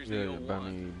ready. Here's the 0-1.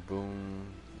 Benny Boone,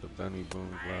 the Benny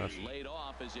Boone glass. Laid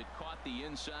off as it caught the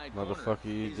inside Motherfucker,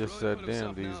 you He's just really said, put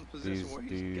damn, himself now in a position where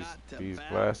he's got to these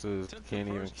battle. glasses Took the can't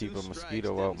even first keep 2 a strikes,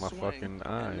 mosquito out didn't my swing, fucking and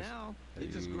eyes. now he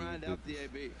just grind out the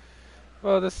AB.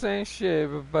 Well, the same shit,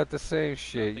 but the same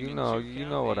shit. Nothing You in know, 2 you count,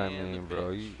 know what I and the mean,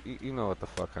 bro. pitch. You know what the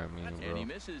fuck I mean, And bro. he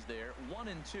misses there.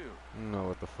 1-2. You know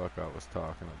what the fuck I was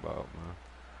talking about, man.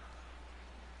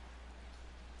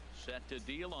 Set to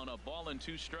deal on a ball and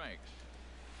 2 strikes.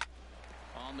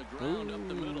 On the ground, up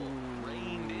the middle,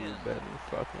 reined in. Benny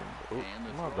fucking And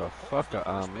the throw motherfucker, pulls the first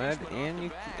Ahmed,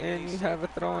 baseman and you have a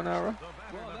throwing error.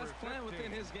 Well, that's playing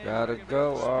within his game. Gotta Taking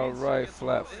go. back the All speed, right, so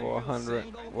flat he gets a little 400.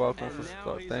 single, Welcome and for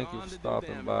now he's thank you on for to do stopping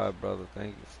damage. by, brother. Thank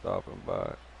you for stopping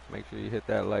by. Make sure you hit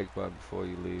that like button before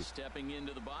you leave. Stepping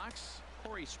into the box,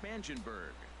 Corey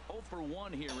Spangenberg. 0 for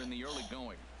 1 here in the early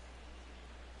going.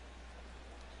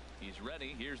 He's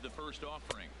ready. Here's the first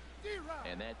offering.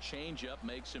 And that changeup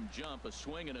makes him jump. A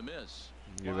swing and a miss.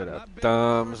 Give Well, it a not big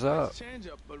thumbs for a up. nice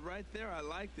changeup, but right there, I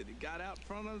liked it. He got out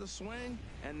front of the swing,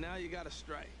 and now you got a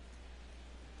strike.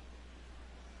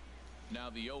 Now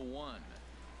the 0-1.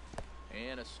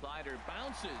 And a slider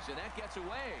bounces, and that gets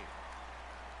away.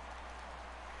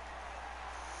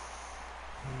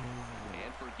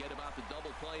 And forget about the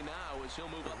double play now as he'll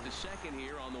move up to second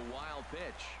here on the wild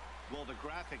pitch. Well, the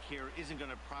graphic here isn't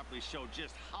going to properly show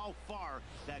just how far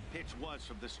that pitch was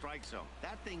from the strike zone.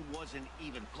 That thing wasn't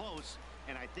even close,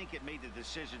 and I think it made the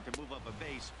decision to move up a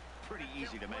base pretty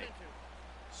easy to make.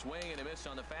 Swing and a miss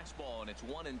on the fastball, and it's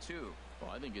 1-2.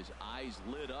 Well, I think his eyes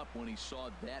lit up when he saw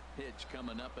that pitch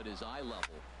coming up at his eye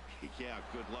level. Yeah,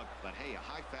 good luck. But hey, a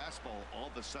high fastball all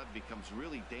of a sudden becomes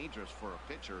really dangerous for a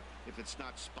pitcher if it's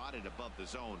not spotted above the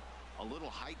zone. A little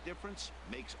height difference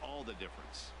makes all the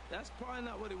difference. That's probably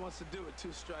not what he wants to do with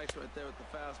 2 strikes right there with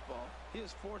the fastball. He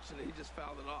is fortunate he just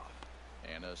fouled it off.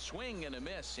 And a swing and a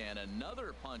miss, and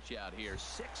another punch out here.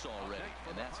 6 already,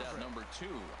 and that's out number 2.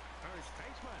 First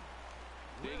baseman.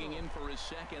 Digging in for his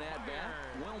second at-bat,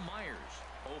 Will Myers.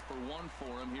 0 for 1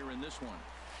 for him here in this one.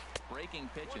 Breaking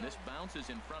pitch, and this bounces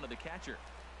in front of the catcher.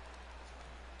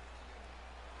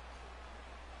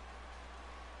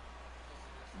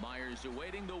 Myers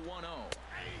awaiting the 1-0.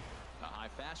 A high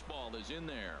fastball is in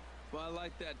there. Well, I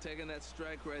like that, taking that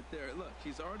strike right there. Look,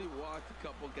 he's already walked a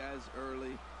couple guys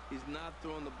early. He's not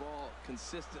throwing the ball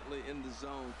consistently in the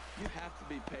zone. You have to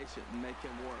be patient and make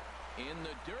him work. In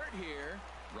the dirt here.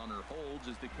 Runner holds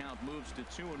as the count moves to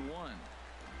 2-1.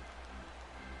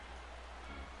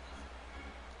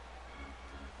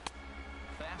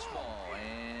 Fastball,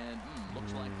 and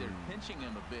looks like they're pinching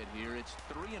him a bit here. It's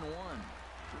 3-1.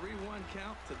 3-1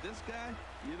 count to this guy.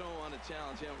 You don't want to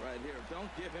challenge him right here.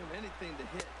 Don't give him anything to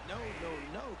hit. No, no,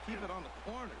 no. Keep it on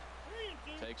the corner.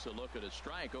 Takes a look at a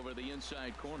strike over the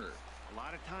inside corner. A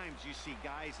lot of times you see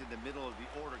guys in the middle of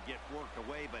the order get worked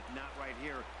away, but not right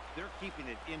here. They're keeping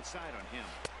it inside on him.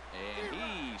 And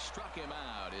he struck him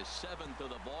out, his 7th of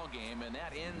the ball game, and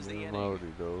that ends the inning.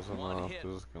 Melody dozing One off. hit.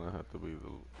 This is gonna have to be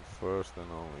the first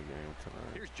and only game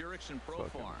tonight. Here's Jerickson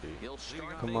Profar. Fucking beat. He'll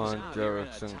start Come things on, out here in a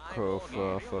Jerickson tie ball game.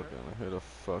 Crowfar, fucking hit a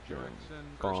fucking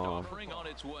First bomb. offering on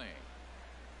its way.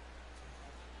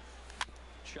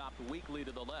 Chopped weakly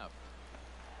to the left.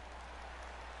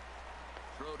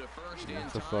 Throw to first in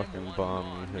It's a time, fucking one bomb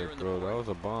gone you here hit, in the bro. That fourth. was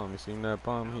a bomb. You seen that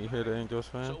bomb he hit, Angels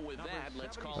fan? So with that,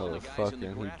 let's call That on the was guys in the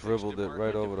fucking, he graphics dribbled it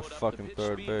right department over to the put up fucking pitch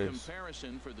third speed base.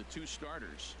 comparison for the 2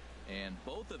 starters. And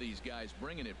both of these guys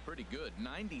bringing it pretty good.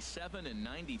 97 and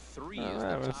 93 I is the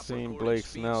haven't top seen recorded Blake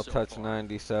speed Snell so touch far.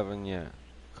 97 yet.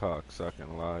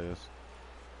 Cocksucking liars.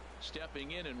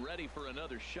 Stepping in and ready for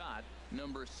another shot,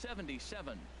 number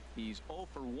 77. He's 0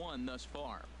 for 1 thus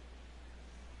far.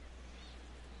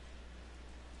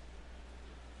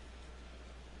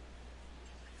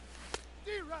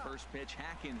 First pitch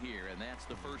hack in here, and that's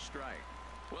the first strike.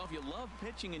 Well, if you love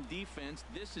pitching and defense,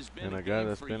 this has been And a a guy game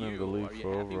that's for been in the you. league Are you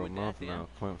for happy over a with month that, now, Dan?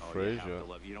 Clint Oh, you have Frazier. to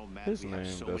love. You know, Matt, His we have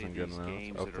name so many doesn't of get these announced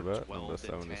games up that to are bat, 12 number to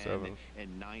 10 77.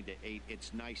 and 9 to 8.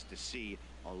 It's nice to see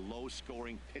a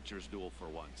low-scoring pitcher's duel for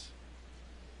once.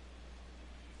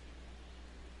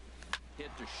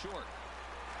 Hit to short.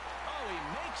 Oh, he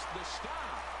makes the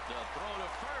stop. The throw to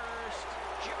first.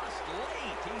 Just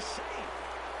late. He's safe.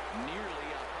 Nearly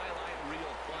a highlight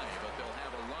reel play, but they'll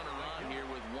have a run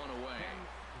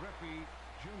Griffey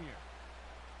Jr.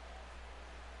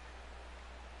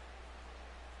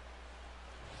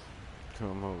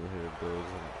 Come over here, Bills.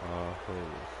 And, holy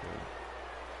shit.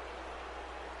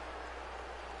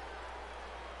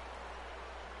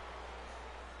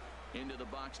 Into the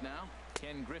box now,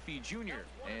 Ken Griffey Jr.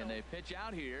 And they pitch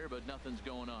out here, but nothing's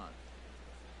going on.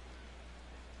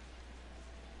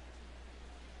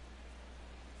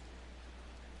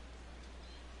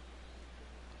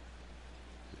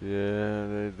 Yeah,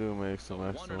 they do make some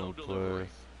excellent plays.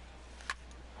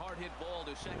 Hard hit ball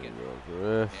to second.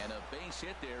 Griff. And a base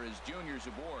hit there as Junior's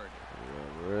aboard.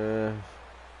 Griff.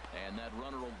 And that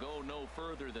runner will go no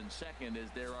further than second as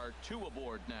there are two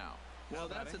aboard now. Well,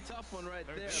 that's a tough one right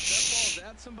there. If that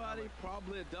ball's at somebody,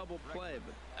 probably a double play.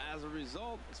 But as a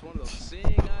result, it's one of those seeing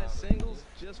eye singles.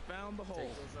 Just found the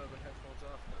hole.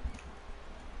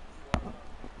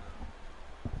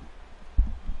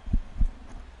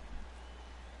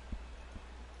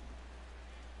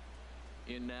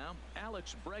 In now,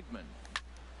 Alex Bregman.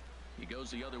 He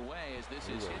goes the other way as this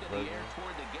is hit in the air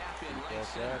toward the gap in right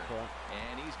center.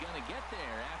 And he's going to get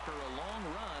there after a long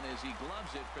run as he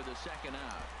gloves it for the second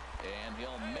out. And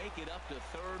he'll make it up to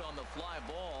third on the fly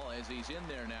ball as he's in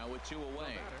there now with two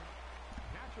away.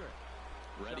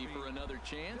 Ready for another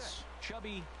chance?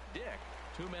 Chubby Dick.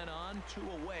 Two men on, two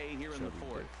away here in the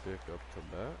fourth. Dick up to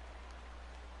bat.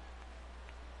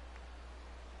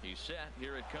 He's set.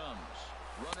 Here it comes.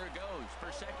 Runner goes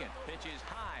for second. Pitch is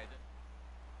high.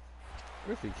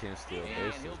 Griffey can't steal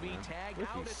And bases, he'll be man. tagged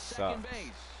Griffey out at second sucks.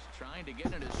 base. Trying to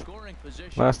get into scoring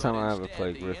position. Last time but I ever instead,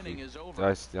 played the Griffey, inning is over.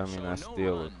 I So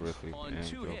steal no with Griffey. on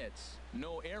Angel. two hits,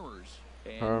 no errors.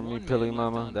 And Heard me, one Pilly man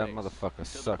left Mama? on That base. motherfucker To the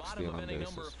sucks bottom of stealing inning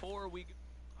bases. number 4, we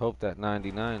Hope that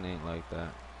 99 ain't like that.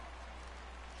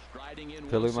 striding in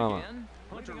Pilly once Mama. again.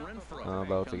 Hunter Renfroe I'm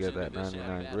about to comes get that into this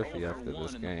 99 at-bat Griffey 0 for after 1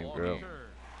 this in the game, ball girl. game.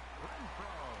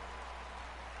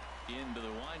 Into the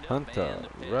windup Hunter and the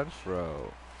pitch.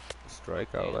 Renfroe.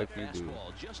 Strikeout And like the you do.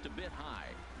 fastball just a bit high.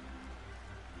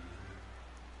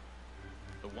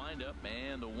 The windup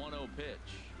and the 1-0 pitch.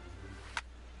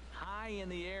 High in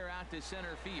the air out to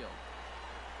center field.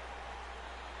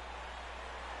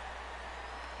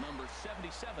 Number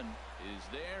 77 is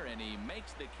there, and he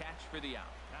makes the catch for the out.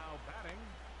 Now batting,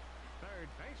 third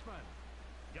baseman,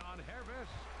 Jan Hervis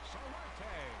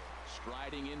Solarte.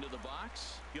 Striding into the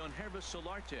box, Yangervis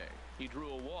Solarte. He drew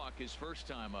a walk his first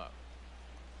time up.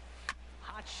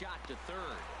 Hot shot to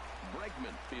third.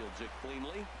 Bregman fields it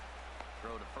cleanly.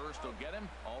 Throw to first will get him.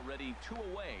 Already two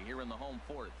away here in the home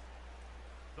fourth.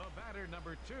 The batter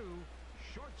number 2,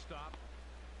 shortstop,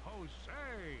 Jose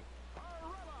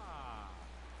Parella.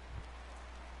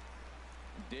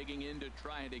 Digging in to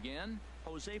try it again.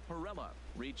 Jose Parella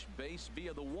reached base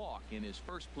via the walk in his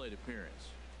first plate appearance.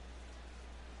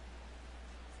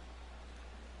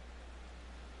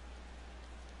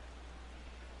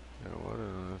 Yeah, what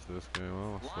is this game?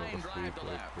 I'm Line drive asleep to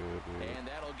like left. that, dude. And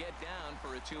that'll get down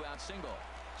for a two-out single.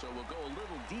 So we'll go a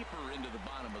little deeper into the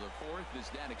bottom of the fourth as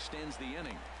that extends the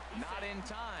inning. Not in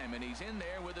time, and he's in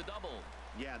there with a double.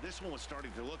 Yeah, this one was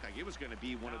starting to look like it was going to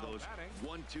be one of those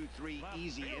 1, 2, 3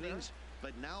 easy innings.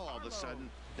 But now all of a sudden,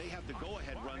 they have the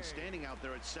go-ahead run standing out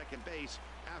there at second base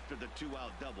after the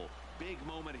two-out double. Big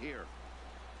moment here.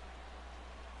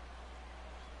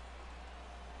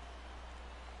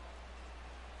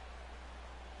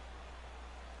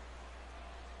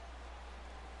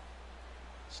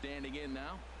 Standing in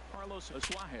now, Carlos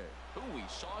Asuaje. Ooh, he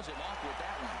saws him off with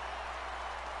that one.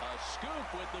 A scoop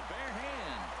with the bare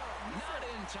hand. Not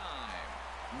in time.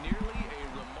 Nearly a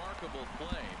remarkable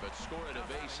play, but scored a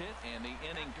base hit, and the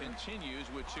inning continues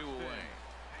with two away.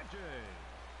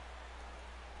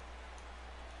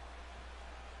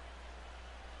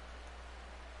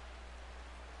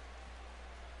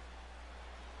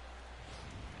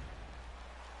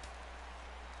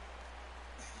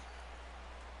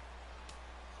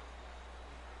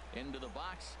 Into the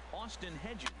box, Austin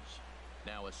Hedges.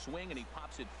 Now a swing, and he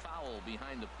pops it foul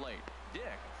behind the plate.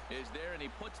 Dick is there, and he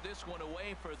puts this one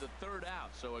away for the third out.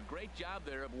 So a great job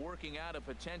there of working out a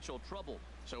potential trouble.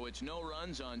 So it's no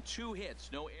runs on 2 hits,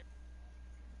 no air.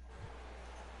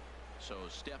 So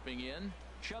stepping in,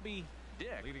 Chubby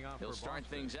Dick. He'll start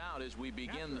things out as we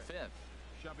begin the fifth.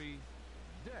 Chubby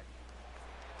Dick.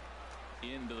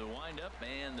 Into the windup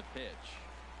and the pitch.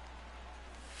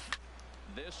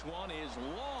 This one is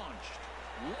launched.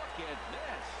 Look at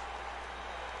this.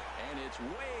 And it's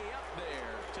way up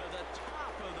there to the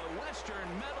top of the Western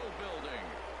Metal Building.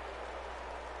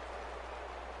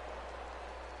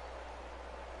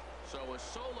 So a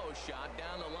solo shot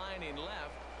down the line in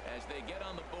left. As they get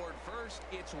on the board first,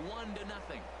 it's 1-0.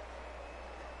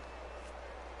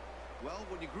 Well,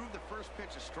 when you groove the first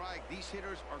pitch a strike, these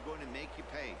hitters are going to make you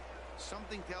pay.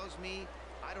 Something tells me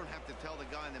I don't have to tell the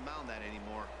guy on the mound that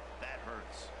anymore. That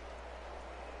hurts.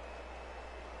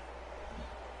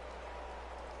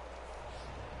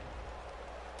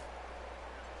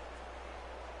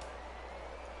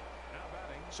 Now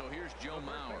batting. So here's Joe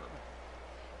Mauer.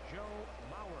 Joe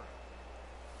Mauer.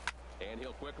 And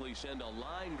he'll quickly send a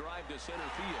line drive to center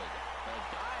field. A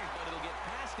dive, but it'll get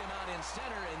past him out in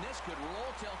center, and this could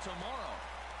roll till tomorrow.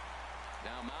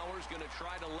 Now Mauer's going to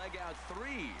try to leg out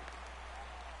 3.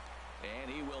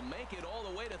 And he will make it all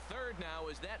the way to third now,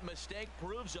 as that mistake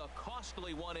proves a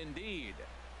costly one indeed.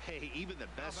 Hey, even the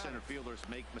best center fielders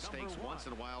make mistakes once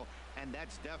in a while, and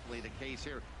that's definitely the case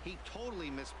here. He totally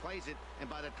misplays it, and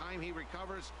by the time he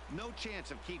recovers, no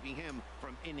chance of keeping him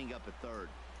from ending up at third.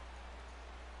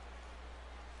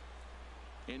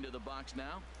 Into the box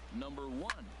now, number 1.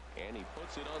 And he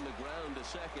puts it on the ground to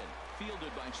second.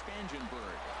 Fielded by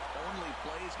Spangenberg. Only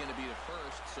play is going to be to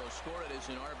first, so score it as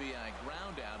an RBI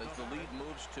ground out as the lead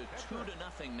moves to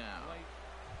 2-0 now.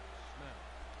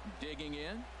 Digging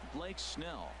in, Blake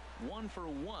Snell. 1 for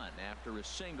 1 after a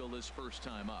single his first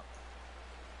time up.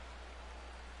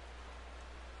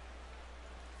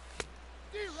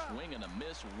 Swing and a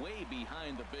miss way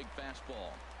behind the big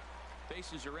fastball.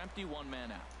 Bases are empty, 1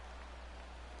 man out.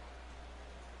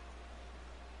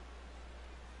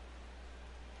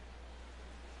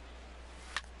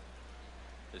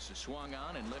 This is swung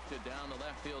on and lifted down the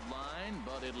left field line,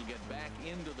 but it'll get back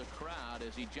into the crowd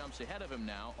as he jumps ahead of him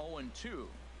now, 0-2.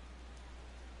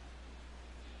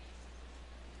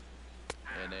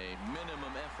 And a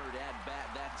minimum effort at bat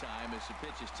that time as the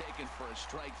pitch is taken for a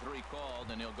strike 3 called,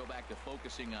 and he'll go back to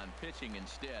focusing on pitching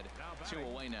instead. 2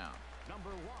 away now.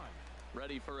 Number 1.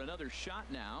 Ready for another shot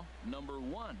now. Number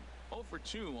 1. 0 for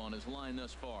 2 on his line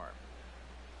thus far.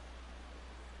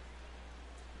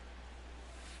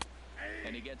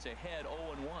 And he gets ahead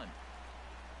 0-1.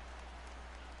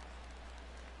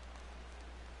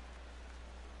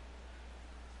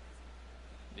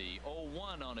 The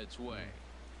 0-1 on its way.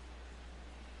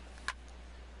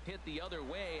 Hit the other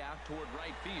way out toward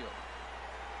right field.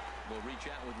 Will reach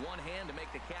out with one hand to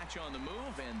make the catch on the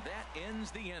move, and that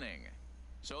ends the inning.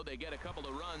 So they get a couple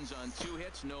of runs on 2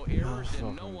 hits, no errors,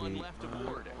 and no one left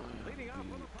aboard. Leading off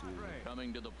for the Padres.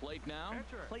 Coming to the plate now,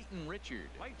 Pitcher. Clayton Richard.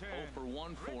 0 Clayton for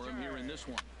 1 for him here in this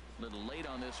one. Little late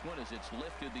on this one as it's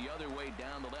lifted the other way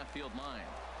down the left field line.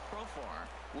 Profar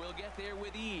will get there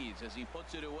with ease as he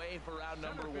puts it away for out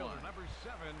number 1. Number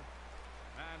 7.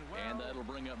 And that'll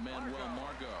bring up Manuel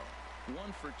Margot.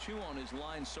 1 for 2 on his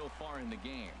line so far in the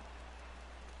game.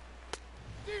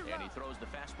 And he throws the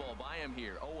fastball by him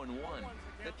here. 0-1.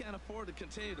 They can't afford to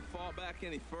continue to fall back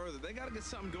any further. They got to get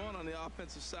something going on the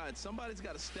offensive side. Somebody's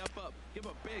got to step up, give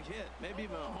a big hit, maybe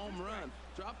even a home run,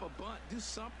 drop a bunt, do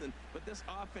something. But this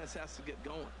offense has to get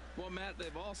going. Well, Matt,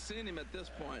 they've all seen him at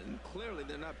this point, and clearly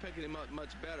they're not picking him up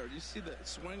much better. Do you see the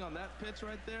swing on that pitch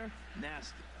right there?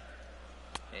 Nasty.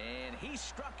 And he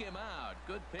struck him out.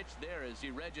 Good pitch there as he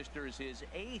registers his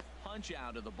 8th punch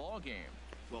out of the ball game.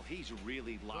 Well, he's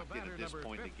really locked in at this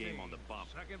point in the game on the bump.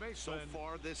 So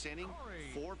far this inning,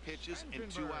 4 pitches and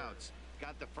 2 outs.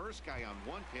 Got the first guy on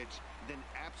 1 pitch, then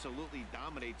absolutely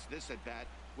dominates this at bat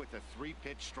with a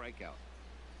 3-pitch strikeout.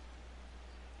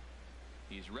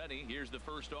 He's ready. Here's the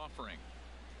first offering.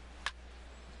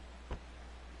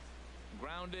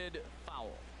 Grounded,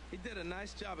 foul. He did a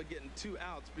nice job of getting 2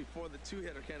 outs before the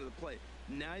 2-hitter came to the plate.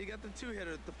 Now you got the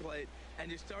 2-hitter at the plate,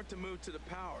 and you start to move to the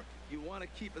power. You want to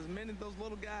keep as many of those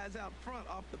little guys out front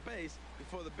off the base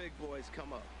before the big boys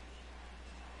come up.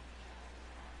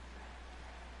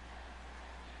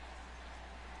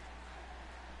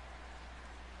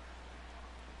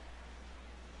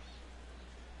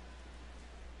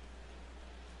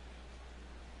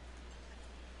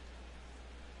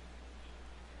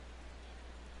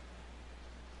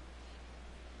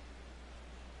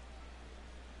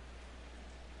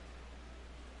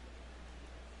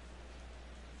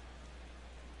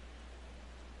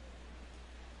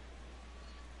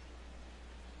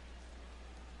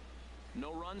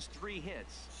 No runs, 3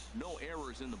 hits. No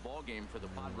errors in the ball game for the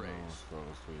Padres.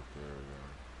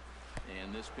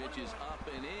 And this pitch is up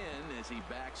and in as he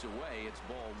backs away. It's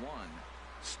ball 1.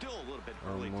 Still a little bit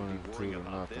early to be worrying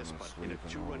about this, but in a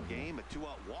 2-run game, a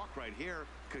 2-out walk right here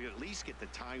could at least get the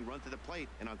tying run to the plate.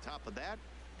 And on top of that,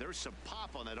 there's some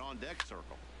pop on that on-deck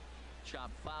circle.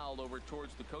 Chop fouled over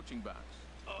towards the coaching box.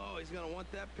 Oh, he's going to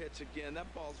want that pitch again.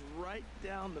 That ball's right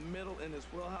down the middle in his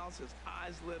wheelhouse. His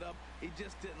eyes lit up. He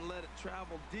just didn't let it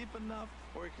travel deep enough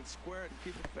or he could square it and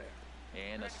keep it fair.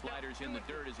 And the slider's in the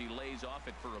dirt as he lays off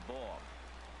it for a ball.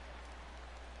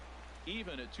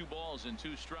 Even at 2 balls and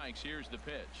 2 strikes. Here's the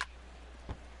pitch.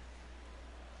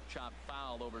 Chop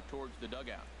foul over towards the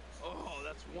dugout. Oh,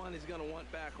 that's one he's going to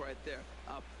want back right there.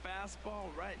 A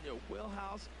fastball right in your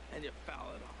wheelhouse, and you foul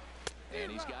it off.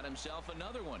 And he's got himself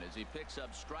another one as he picks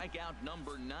up strikeout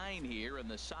number 9 here, and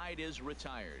the side is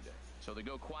retired. So they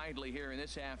go quietly here in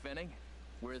this half inning.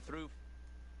 We're through.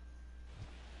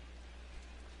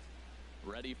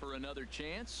 Ready for another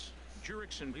chance?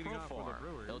 Jurickson Profar.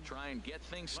 He'll try and get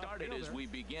things started as we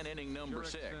begin inning number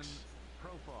 6.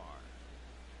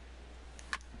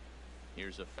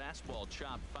 Here's a fastball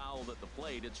chopped foul at the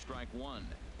plate at strike 1.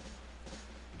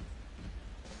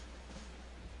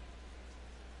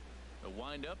 The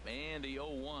windup and the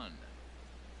 0-1.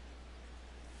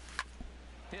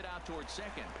 Hit out towards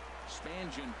second.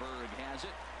 Spangenberg has it.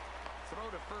 Throw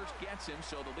to first gets him,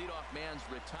 so the leadoff man's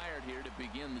retired here to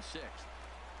begin the 6th.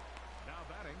 Now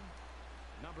batting,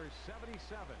 number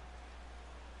 77.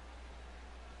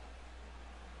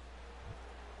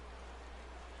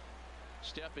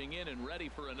 Stepping in and ready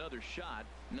for another shot,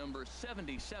 number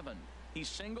 77. He's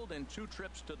singled in 2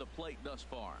 trips to the plate thus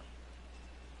far.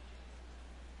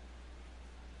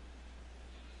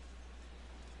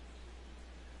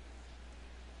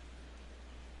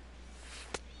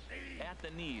 At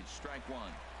the knees, strike 1.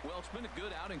 Well, it's been a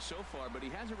good outing so far, but he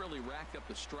hasn't really racked up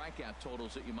the strikeout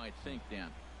totals that you might think, Dan.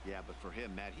 Yeah, but for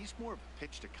him, Matt, he's more of a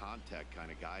pitch to contact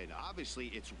kind of guy, and obviously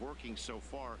it's working so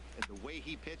far, and the way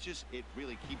he pitches, it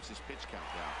really keeps his pitch count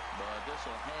down. But this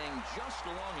will hang just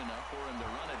long enough for him to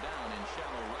run it down in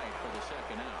shallow right for the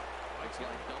 2nd out. It's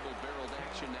like double-barreled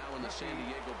action now in the San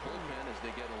Diego bullpen as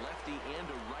they get a lefty and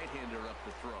a right-hander up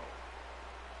to throw.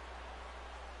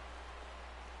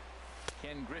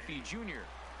 Ken Griffey Jr.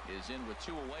 is in with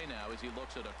 2 away now as he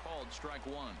looks at a called strike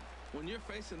 1. When you're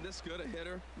facing this good a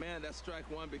hitter, man, that strike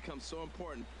 1 becomes so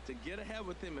important to get ahead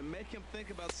with him and make him think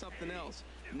about something else.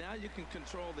 Now you can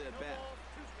control the at-bat.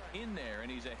 In there, and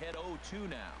he's ahead 0-2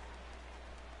 now.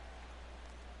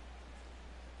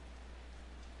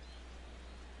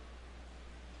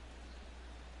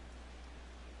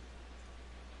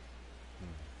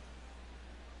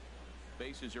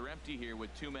 Bases are empty here with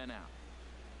 2 men out.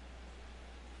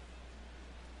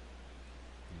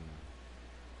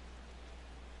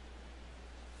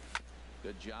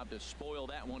 Good job to spoil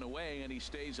that one away, and he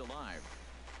stays alive.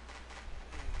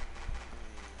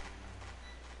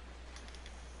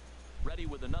 Ready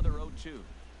with another 0-2.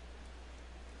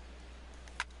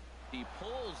 He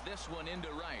pulls this one into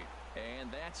right,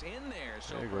 and that's in there.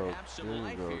 So perhaps some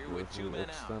life here with 2 men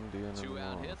out. 2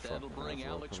 out hit. That'll bring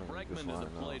Alex Bregman to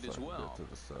the plate as well.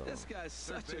 This guy's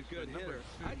such a good hitter.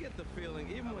 I get the feeling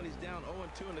even when he's down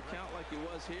 0-2 in the count like he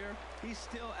was here, he's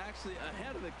still actually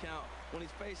ahead of the count when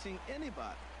he's facing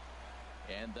anybody.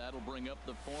 And that'll bring up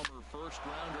the former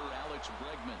first-rounder Alex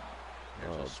Bregman.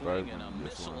 There's a swing and a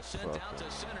missile sent out to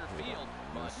center field,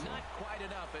 but not quite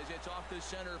enough as it's off the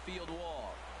center field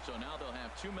wall. So now they'll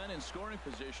have 2 men in scoring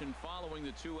position following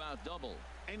the 2-out double.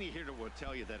 Any hitter will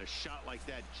tell you that a shot like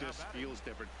that just feels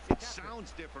different. It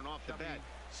sounds different off the bat.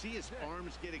 See his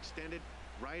arms get extended,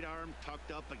 right arm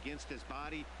tucked up against his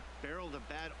body, barrel the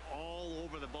bat all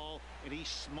over the ball, and he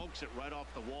smokes it right off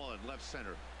the wall in left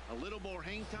center. A little more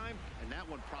hang time, and that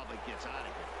one probably gets out of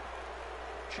here.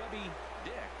 Chubby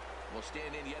Dick will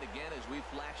stand in yet again as we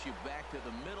flash you back to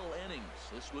the middle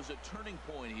innings. This was a turning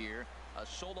point here. A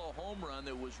solo home run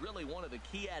that was really one of the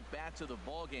key at-bats of the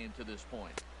ball game to this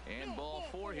point. And ball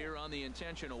 4 here on the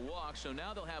intentional walk, so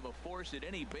now they'll have a force at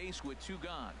any base with 2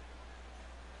 gone.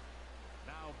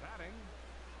 Now batting,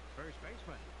 first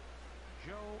baseman,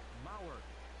 Joe Mauer.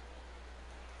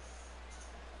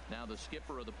 Now the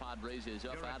skipper of the Padres is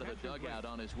up out of the dugout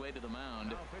on his way to the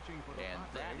mound. And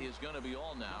that is going to be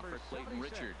all now for Clayton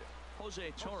Richard.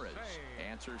 Jose Torres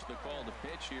answers the call to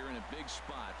pitch here in a big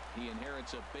spot. He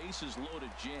inherits a bases loaded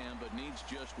jam but needs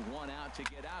just 1 out to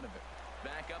get out of it.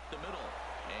 Back up the middle,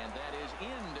 and that is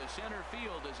into center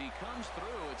field as he comes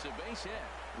through. It's a base hit.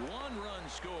 1 run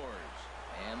scores,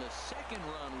 and the 2nd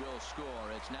run will score.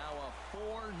 It's now a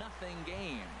 4-0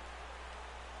 game.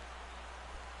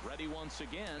 Ready once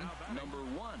again, number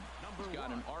 1. He's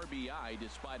got an RBI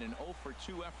despite an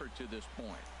 0-for-2 effort to this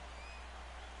point.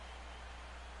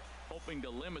 Hoping to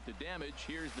limit the damage,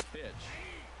 here's the pitch.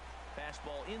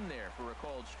 Fastball in there for a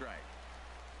called strike.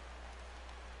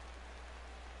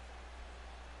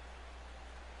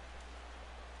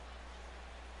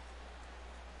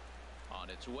 On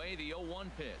its way, the 0-1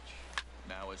 pitch.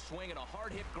 Now a swing and a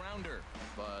hard hit grounder,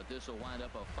 but this will wind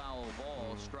up a foul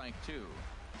ball, strike 2.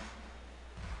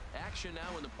 Action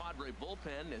now in the Padre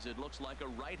bullpen as it looks like a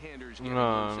right-hander's getting loose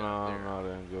out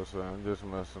there. I'm just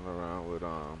messing around with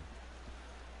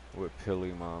with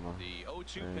Pilly Mama. The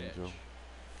 0-2 Angel. pitch.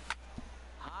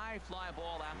 High fly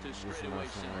ball out to Just straightaway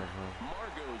messing center. with her.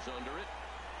 Margot's under it.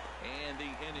 And the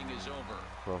inning is over.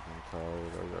 Fucking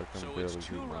tired. I can So barely it's keep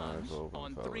 2 my runs eyes open,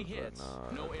 on fellas, 3 right hits, now.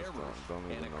 no I just errors, don't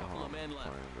and even a know couple how of I'm men left.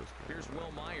 playing this game Here's right Will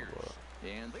now, Myers. but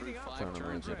And through Leading off 5 trying to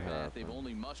turns make at it bat, they've happen.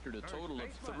 only mustered a First total of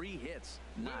baseman. 3 hits.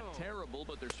 Not Will terrible,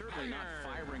 but they're certainly not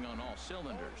firing on all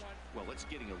cylinders. Well, it's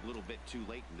getting a little bit too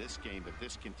late in this game if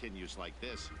this continues like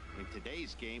this. In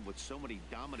today's game, with so many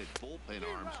dominant bullpen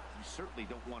arms, you certainly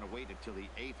don't want to wait until the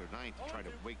 8th or 9th to try to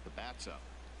wake the bats up.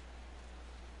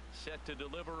 Set to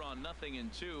deliver on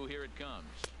 0-2. Here it comes.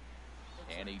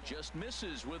 And he just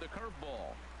misses with a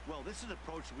curveball. Well, this is an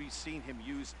approach we've seen him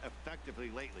use effectively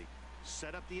lately.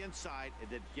 Set up the inside and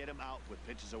then get him out with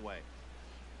pitches away.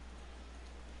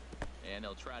 And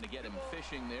they'll try to get him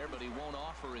fishing there, but he won't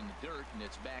offer in the dirt, and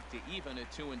it's back to even at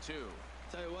 2-2.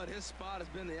 Tell you what, his spot has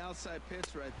been the outside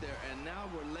pitch right there, and now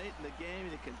we're late in the game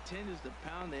and he continues to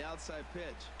pound the outside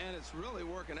pitch, and it's really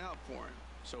working out for him.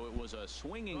 So it was a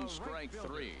swinging strike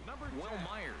 3. Will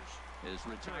Myers is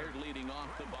retired leading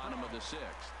off the bottom of the 6th.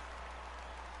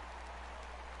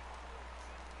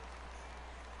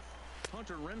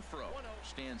 Hunter Renfroe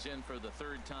stands in for the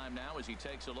 3rd time now as he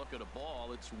takes a look at a ball.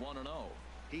 It's 1-0.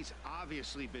 He's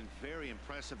obviously been very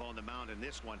impressive on the mound in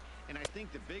this one, and I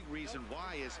think the big reason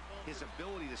why is his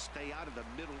ability to stay out of the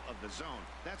middle of the zone.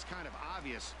 That's kind of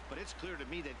obvious, but it's clear to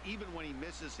me that even when he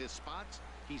misses his spots,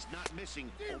 he's not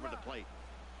missing over the plate.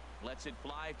 Lets it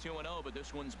fly 2-0, but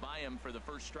this one's by him for the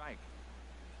first strike.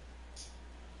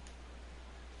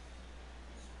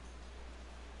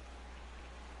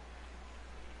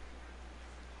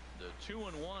 The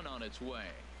 2-1 on its way.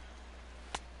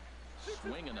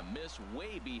 Swing and a miss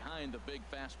way behind the big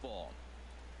fastball.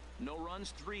 No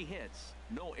runs, 3 hits,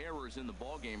 no errors in the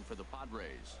ballgame for the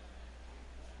Padres.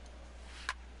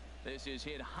 This is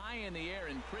hit high in the air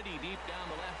and pretty deep down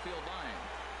the left field line.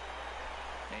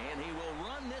 And he will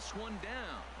run this one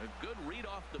down. A good read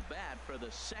off the bat for the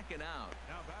 2nd out.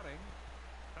 Now batting,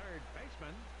 3rd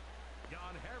baseman,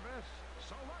 Jan Hervis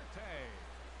Solarte.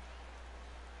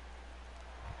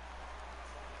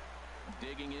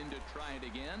 Digging in to try it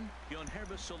again,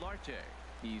 Hervis Solarte.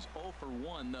 He's 0 for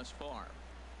 1 thus far.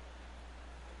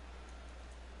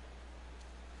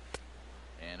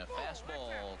 And a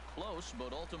fastball close,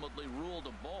 but ultimately ruled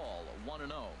a ball,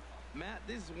 1-0. Matt,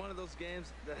 this is one of those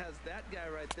games that has that guy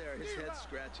right there, his head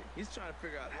scratching. He's trying to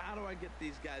figure out, how do I get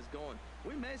these guys going?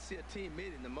 We may see a team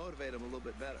meeting to motivate them a little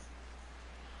bit better.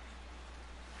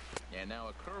 And now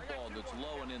a curveball that's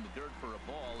low and in the dirt for a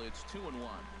ball. It's 2-1.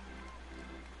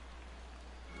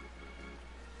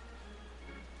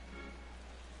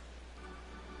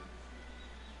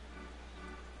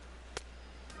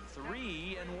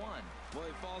 3-1. Well,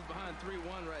 he falls behind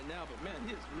 3-1 right now, but man,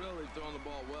 he is really throwing the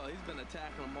ball well. He's been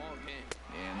attacking them all game.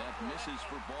 And that misses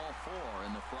for ball 4,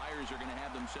 and the Friars are going to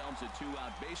have themselves a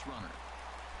 2-out base runner.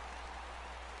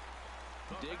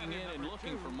 Digging in and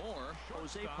looking for more,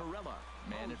 Jose Pirela,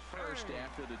 man at first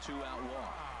after the 2-out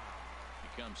walk.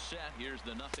 He comes set. Here's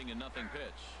the 0-0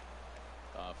 pitch.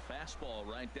 A fastball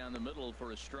right down the middle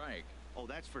for a strike. Oh,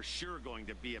 that's for sure going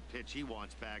to be a pitch he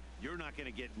wants back. You're not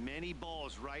going to get many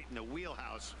balls right in the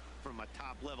wheelhouse from a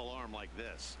top-level arm like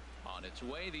this. On its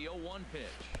way, the 0-1 pitch.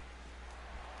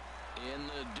 In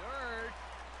the dirt.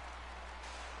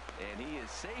 And he is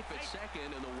safe at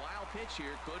second, and the wild pitch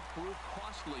here could prove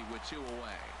costly with 2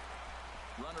 away.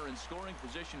 Runner in scoring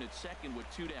position at second with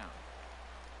 2 down.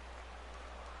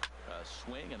 A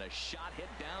swing and a shot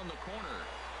hit down the corner.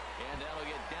 And that'll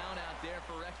get down out there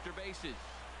for extra bases.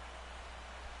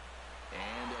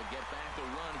 And they'll get back the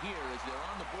run here as they're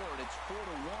on the board. It's 4-1.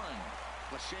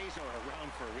 Cliches are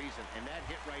around for a reason, and that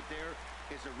hit right there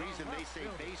is the reason they say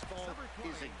baseball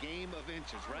is a game of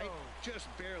inches, right? Just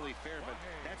barely fair, but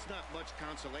that's not much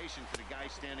consolation for the guy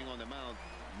standing on the mound.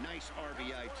 Nice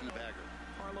RBI 2-bagger.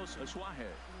 Carlos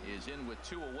Asuaje is in with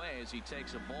 2 away as he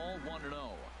takes a ball, 1-0.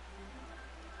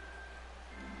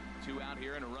 2 out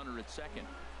here and a runner at second.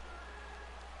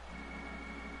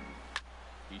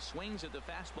 He swings at the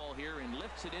fastball here and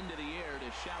lifts it into the air to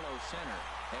shallow center.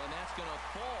 And that's going to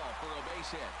fall for a base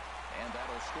hit. And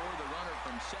that'll score the runner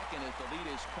from second as the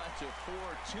lead is cut to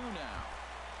 4-2 now.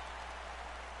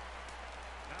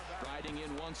 Riding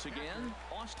in once again,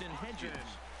 Austin Hedges.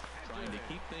 Trying to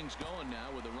keep things going now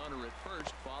with a runner at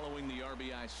first following the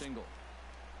RBI single.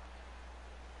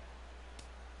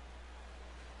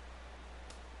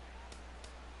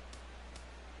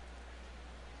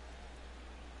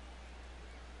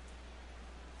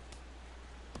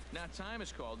 Now time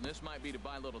is called, and this might be to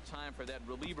buy a little time for that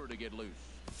reliever to get loose.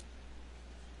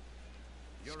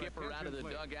 Skipper out of the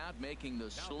dugout, making the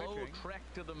slow trek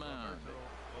to the mound.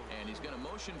 And he's going to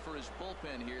motion for his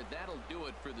bullpen here. That'll do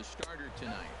it for the starter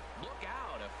tonight. Look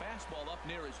out, a fastball up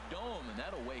near his dome, and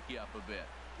that'll wake you up a bit.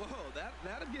 Whoa,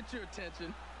 that'll get your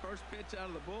attention. First pitch out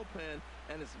of the bullpen,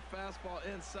 and it's a fastball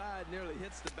inside, nearly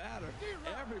hits the batter.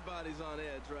 Everybody's on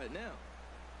edge right now.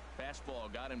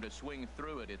 Fastball got him to swing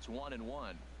through it. It's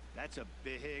 1-1. That's a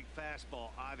big fastball,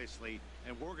 obviously,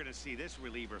 and we're going to see this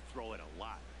reliever throw it a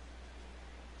lot.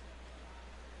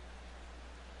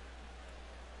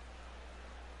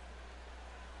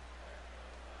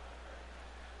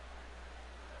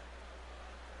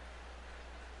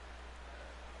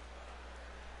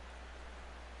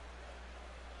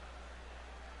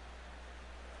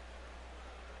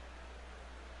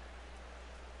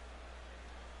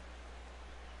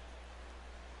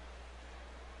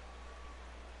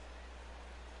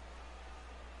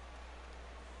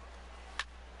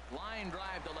 Line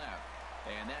drive to left,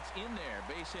 and that's in there,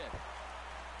 base hit.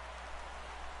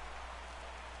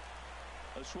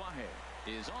 Asuaje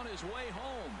is on his way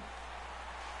home,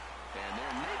 and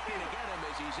they're knocking to get him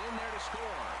as he's in there to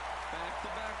score.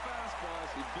 Back-to-back fastballs.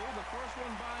 He blew the first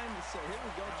one by him and said, here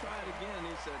we go, try it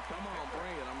again. He said, come on,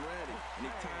 bring it, I'm ready. And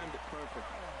he timed it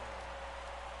perfectly.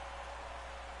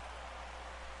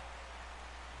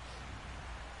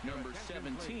 Number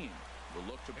 17 will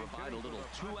look to provide a little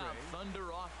two-out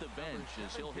thunder off the bench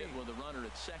as he'll hit with a runner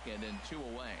at second and 2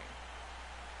 away.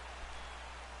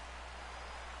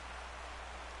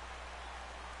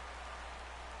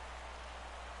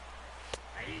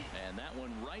 And that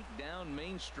one right down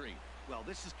Main Street. Well,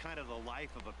 this is kind of the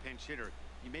life of a pinch hitter.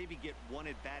 You maybe get one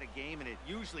at bat a game, and it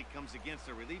usually comes against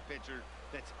a relief pitcher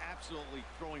that's absolutely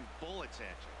throwing bullets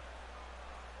at you.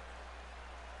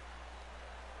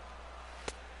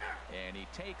 And he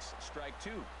takes strike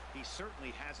 2. He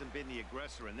certainly hasn't been the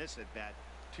aggressor in this at bat.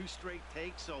 2 straight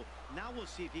takes, so now we'll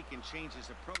see if he can change his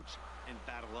approach and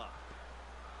battle up.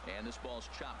 And this ball's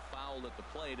chopped foul at the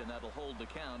plate, and that'll hold the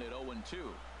count at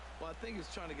 0-2. Well, I think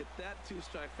he's trying to get that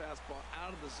 2-strike fastball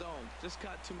out of the zone. Just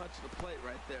caught too much of the plate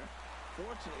right there.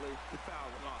 Fortunately, he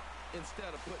fouled it off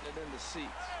instead of putting it in the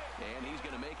seats. And he's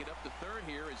going to make it up to third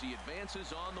here as he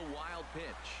advances on the wild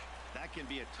pitch. That can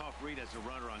be a tough read as a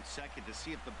runner on second to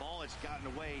see if the ball has gotten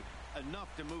away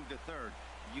enough to move to third.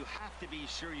 You have to be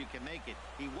sure you can make it.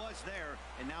 He was there,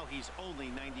 and now he's only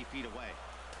 90 feet away.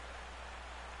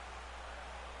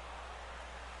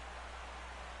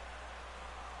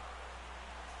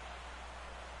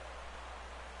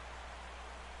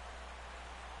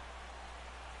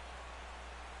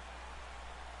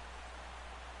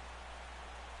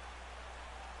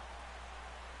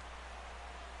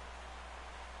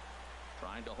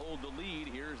 Trying to hold the lead.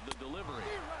 Here's the delivery.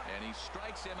 And he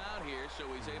strikes him out here, so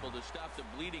he's able to stop the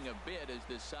bleeding a bit as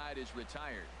this side is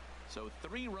retired. So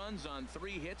 3 runs on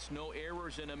 3 hits, no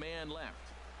errors, and a man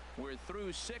left. We're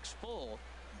through 6 full.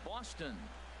 Boston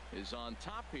is on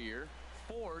top here,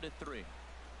 4-3.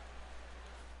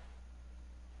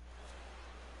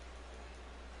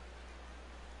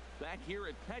 Back here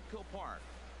at Petco Park.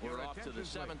 We're off to the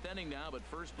 7th inning now, but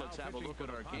first let's have a look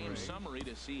at our game summary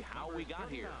to see how we got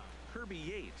here. Kirby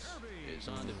Yates is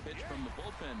on the pitch from the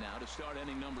bullpen now to start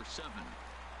inning number 7.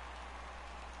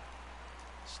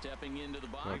 Stepping into the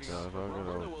box,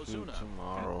 Roberto Ozuna.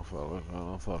 Tomorrow, fellas, I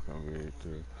don't fucking beat,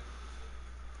 dude.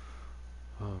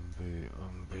 I'm beat.